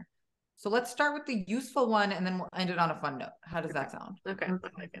other. So let's start with the useful one and then we'll end it on a fun note. How does that sound? Okay. I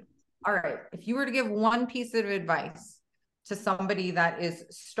like it. All right. If you were to give one piece of advice to somebody that is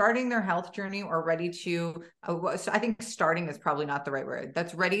starting their health journey or ready to, so I think starting is probably not the right word,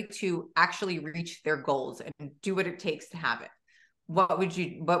 that's ready to actually reach their goals and do what it takes to have it, what would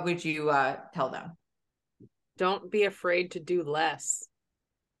you tell them? Don't be afraid to do less.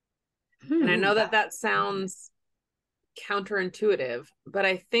 And I know that sounds counterintuitive, but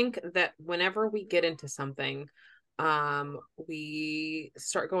I think that whenever we get into something, we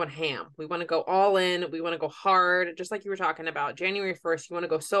start going ham. We want to go all in. We want to go hard, just like you were talking about. January 1st, you want to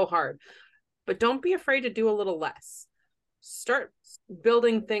go so hard, but don't be afraid to do a little less. Start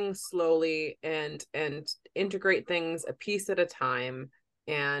building things slowly and integrate things a piece at a time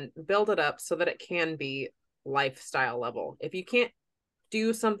and build it up so that it can be lifestyle level. If you can't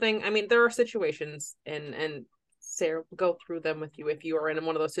do something, I mean, there are situations, and Sarah will go through them with you if you are in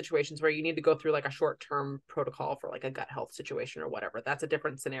one of those situations where you need to go through like a short-term protocol for like a gut health situation or whatever. That's a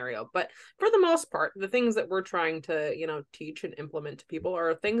different scenario. But for the most part, the things that we're trying to, teach and implement to people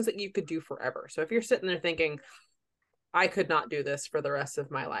are things that you could do forever. So if you're sitting there thinking, I could not do this for the rest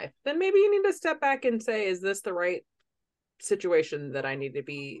of my life, then maybe you need to step back and say, is this the right situation that I need to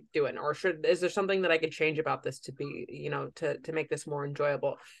be doing? Or is there something that I could change about this to be, to make this more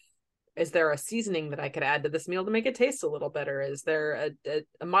enjoyable? Is there a seasoning that I could add to this meal to make it taste a little better? Is there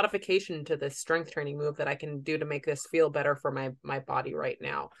a modification to this strength training move that I can do to make this feel better for my body right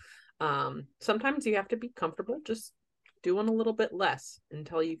now? Sometimes you have to be comfortable just doing a little bit less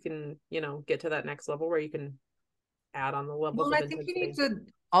until you can, get to that next level where you can add on the levels of I think you need to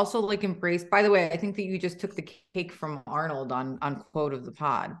also like embrace, by the way, I think that you just took the cake from Arnold on quote of the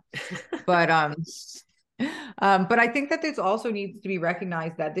pod. But but I think that this also needs to be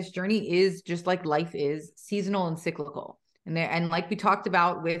recognized that this journey is just like life is seasonal and cyclical. And like we talked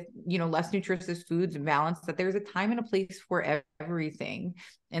about with, less nutritious foods and balance, that there's a time and a place for everything,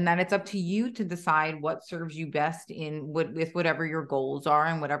 and that it's up to you to decide what serves you best with whatever your goals are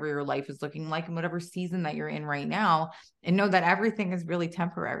and whatever your life is looking like and whatever season that you're in right now, and know that everything is really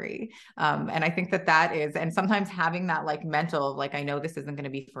temporary. And I think that is, and sometimes having that like mental of like, I know this isn't going to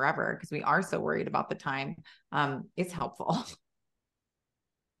be forever because we are so worried about the time, it's helpful.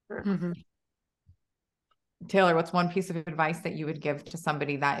 Mm-hmm. Taylor, what's one piece of advice that you would give to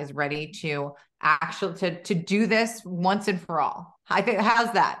somebody that is ready to actually to do this once and for all? I think,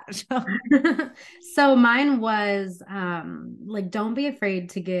 how's that? So mine was like, don't be afraid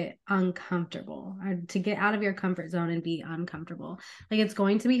to get uncomfortable or to get out of your comfort zone and be uncomfortable. Like, it's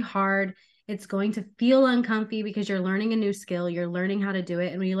going to be hard. It's going to feel uncomfy because you're learning a new skill. You're learning how to do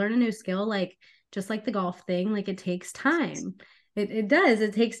it. And when you learn a new skill, like just like the golf thing, like it takes time. It does.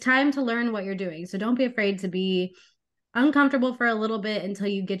 It takes time to learn what you're doing. So don't be afraid to be uncomfortable for a little bit until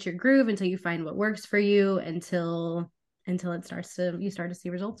you get your groove, until you find what works for you, until you start to see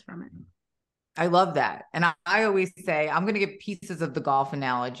results from it. I love that. And I always say, I'm going to give pieces of the golf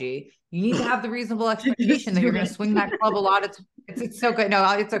analogy. You need to have the reasonable expectation that you're going to swing that club a lot of times. It's so good.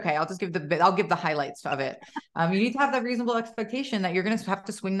 No, it's okay. I'll just give the highlights of it. You need to have that reasonable expectation that you're going to have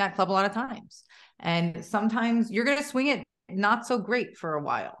to swing that club a lot of times. And sometimes you're going to swing it not so great for a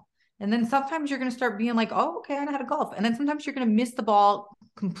while. And then sometimes you're going to start being like, oh, okay, I know how to golf. And then sometimes you're going to miss the ball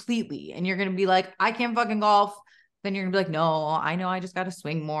completely. And you're going to be like, I can't fucking golf. Then you're gonna be like, no, I know I just got to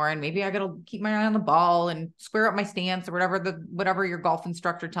swing more. And maybe I got to keep my eye on the ball and square up my stance or whatever your golf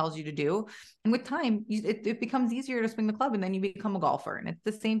instructor tells you to do. And with time, it becomes easier to swing the club, and then you become a golfer. And it's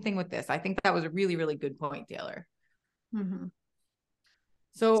the same thing with this. I think that was a really, really good point, Taylor. Mm-hmm.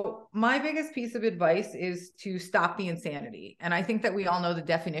 So my biggest piece of advice is to stop the insanity. And I think that we all know the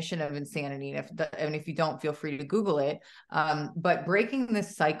definition of insanity. And if you don't, feel free to Google it. But breaking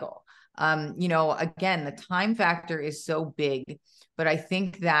this cycle, again, the time factor is so big, but I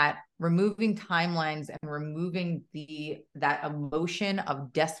think that removing timelines and removing that emotion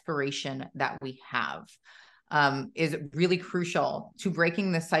of desperation that we have is really crucial to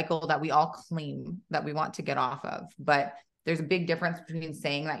breaking the cycle that we all claim that we want to get off of. But there's a big difference between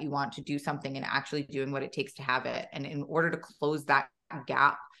saying that you want to do something and actually doing what it takes to have it. And in order to close that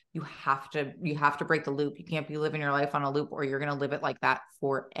gap, you have to break the loop. You can't be living your life on a loop, or you're going to live it like that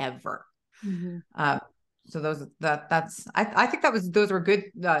forever. Mm-hmm. So I think those were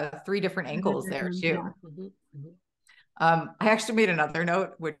good 3 different angles there too. Yeah. Mm-hmm. I actually made another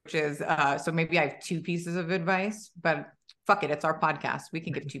note, which is so maybe I have 2 pieces of advice, but fuck it, it's our podcast. We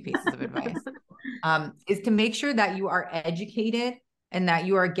can give 2 pieces of advice. Is to make sure that you are educated and that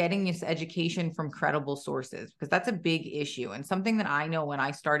you are getting this education from credible sources, because that's a big issue. And something that I know when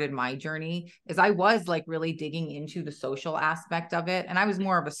I started my journey is I was like really digging into the social aspect of it. And I was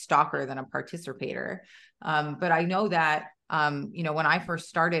more of a stalker than a participator. But I know that, when I first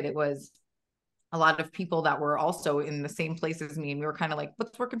started, it was a lot of people that were also in the same place as me. And we were kind of like,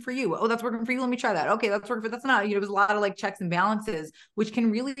 what's working for you? Oh, that's working for you. Let me try that. Okay, that's working for, that's not, it was a lot of like checks and balances, which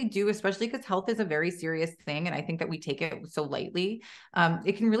can really do, especially because health is a very serious thing. And I think that we take it so lightly.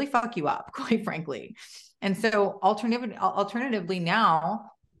 It can really fuck you up, quite frankly. And so alternatively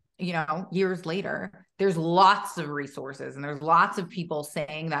now, years later, there's lots of resources and there's lots of people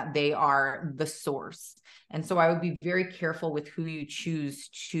saying that they are the source. And so I would be very careful with who you choose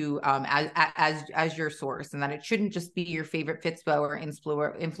to as your source, and that it shouldn't just be your favorite Fitspo or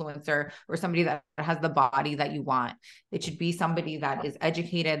influencer or somebody that has the body that you want. It should be somebody that is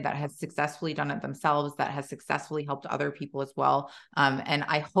educated, that has successfully done it themselves, that has successfully helped other people as well. And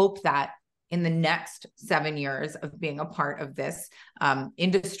I hope that in the next 7 years of being a part of this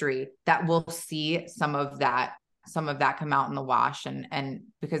industry, that we'll see some of that come out in the wash. And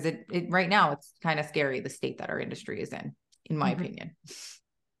because it right now, it's kind of scary, the state that our industry is in my opinion.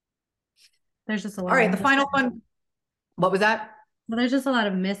 There's just a lot. All right, the final one. What was that? Well, there's just a lot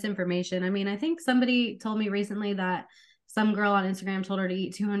of misinformation. I mean, I think somebody told me recently that some girl on Instagram told her to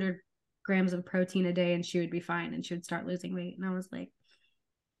eat 200 grams of protein a day and she would be fine and she would start losing weight. And I was like,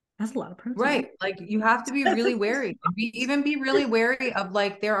 that's a lot of protein. Right. Like, you have to be really wary. Be really wary of,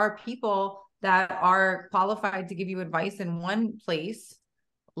 like, there are people that are qualified to give you advice in one place,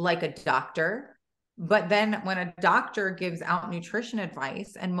 like a doctor. But then when a doctor gives out nutrition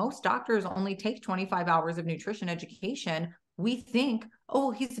advice, and most doctors only take 25 hours of nutrition education, we think,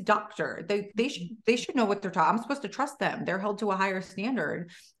 oh, he's a doctor. They should know what they're talking. I'm supposed to trust them. They're held to a higher standard.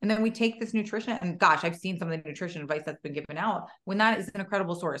 And then we take this nutrition, and gosh, I've seen some of the nutrition advice that's been given out when that is an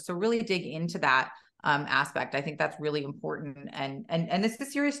incredible source. So really dig into that aspect. I think that's really important. And this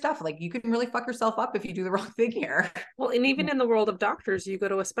is serious stuff. Like, you can really fuck yourself up if you do the wrong thing here. Well, and even in the world of doctors, you go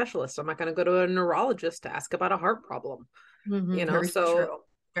to a specialist. I'm not going to go to a neurologist to ask about a heart problem. Very true.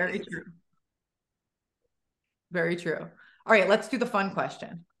 Very true. Very true. All right, let's do the fun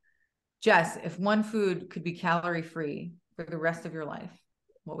question. Jess, if one food could be calorie free for the rest of your life,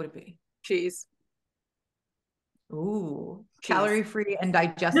 what would it be? Cheese. Ooh, calorie free and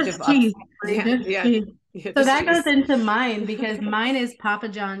digestive. Cheese. Yeah. So that goes into mine, because mine is Papa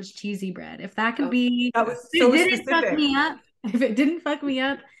John's cheesy bread. If that could be, that was so specific. If it didn't fuck me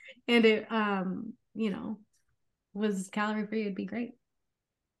up and it was calorie free, it'd be great.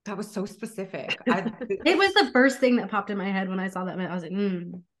 That was so specific. It was the first thing that popped in my head when I saw that. I was like,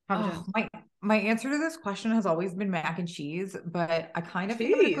 Papa John's. My answer to this question has always been mac and cheese, but I kind of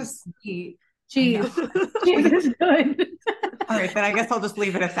feel like it was sweet. Cheese. Cheese is good. All right, then I guess I'll just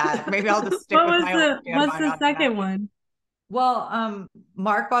leave it at that. Maybe I'll just stick with my What's the second one? Well,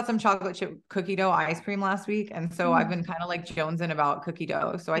 Mark bought some chocolate chip cookie dough ice cream last week, and so I've been kind of like jonesing about cookie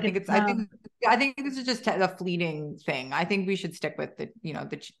dough. So I think this is just a fleeting thing. I think we should stick with the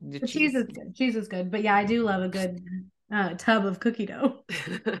cheese is good. Cheese is good, but yeah, I do love a good tub of cookie dough.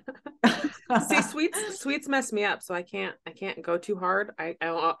 See, sweets mess me up, so I can't go too hard.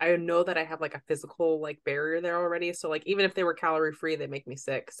 I know that I have like a physical like barrier there already. So like, even if they were calorie free, they make me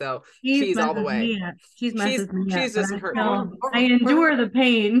sick. So cheese all the way. Cheese doesn't hurt. I endure the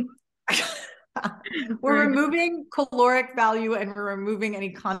pain. We're removing caloric value and we're removing any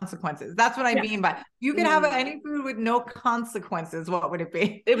consequences. That's what I mean by, you can have any food with no consequences. What would it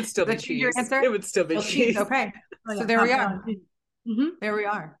be? It would still be cheese. It would still be cheese. Okay. So there we are. There we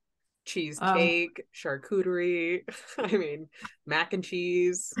are. Cheesecake, charcuterie, I mean, mac and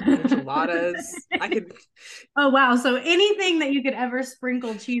cheese, enchiladas. I could. Oh wow! So anything that you could ever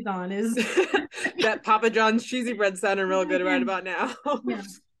sprinkle cheese on is that Papa John's cheesy bread sounding real good right about now. Yeah.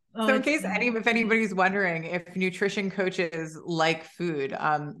 So in case if anybody's wondering if nutrition coaches like food,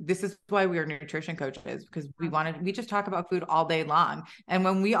 this is why we are nutrition coaches, because we just talk about food all day long. And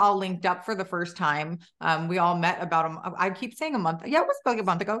when we all linked up for the first time, we all met I keep saying a month. Yeah, it was like a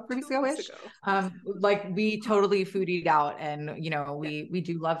month ago, 2 weeks ago-ish. Like, we totally foodied out, and we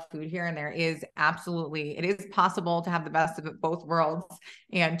do love food here, and it is possible to have the best of both worlds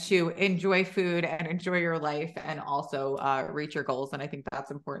and to enjoy food and enjoy your life and also reach your goals. And I think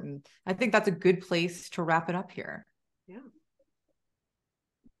that's important. I think that's a good place to wrap it up here. Yeah.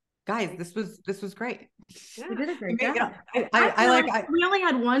 Guys, this was great. Yeah. We did a great job. We only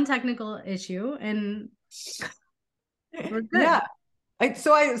had one technical issue and we're good. Yeah.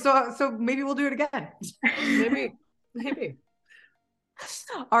 So maybe we'll do it again. Maybe.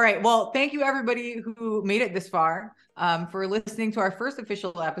 All right. Well, thank you everybody who made it this far, for listening to our first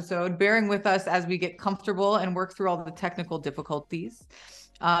official episode, bearing with us as we get comfortable and work through all the technical difficulties.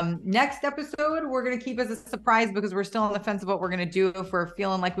 Next episode, we're going to keep as a surprise because we're still on the fence of what we're going to do, if we're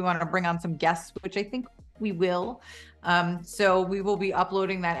feeling like we want to bring on some guests, which I think we will. So we will be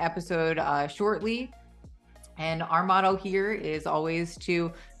uploading that episode shortly. And our motto here is always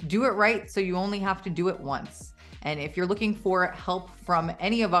to do it right, so you only have to do it once. And if you're looking for help from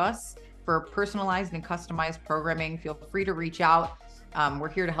any of us for personalized and customized programming, feel free to reach out. We're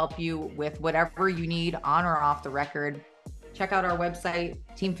here to help you with whatever you need on or off the record. check out our website,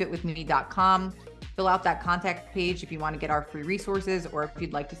 teamfitwithme.com. Fill out that contact page if you want to get our free resources, or if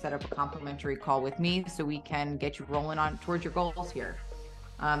you'd like to set up a complimentary call with me so we can get you rolling on towards your goals here.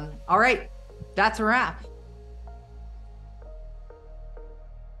 All right, that's a wrap.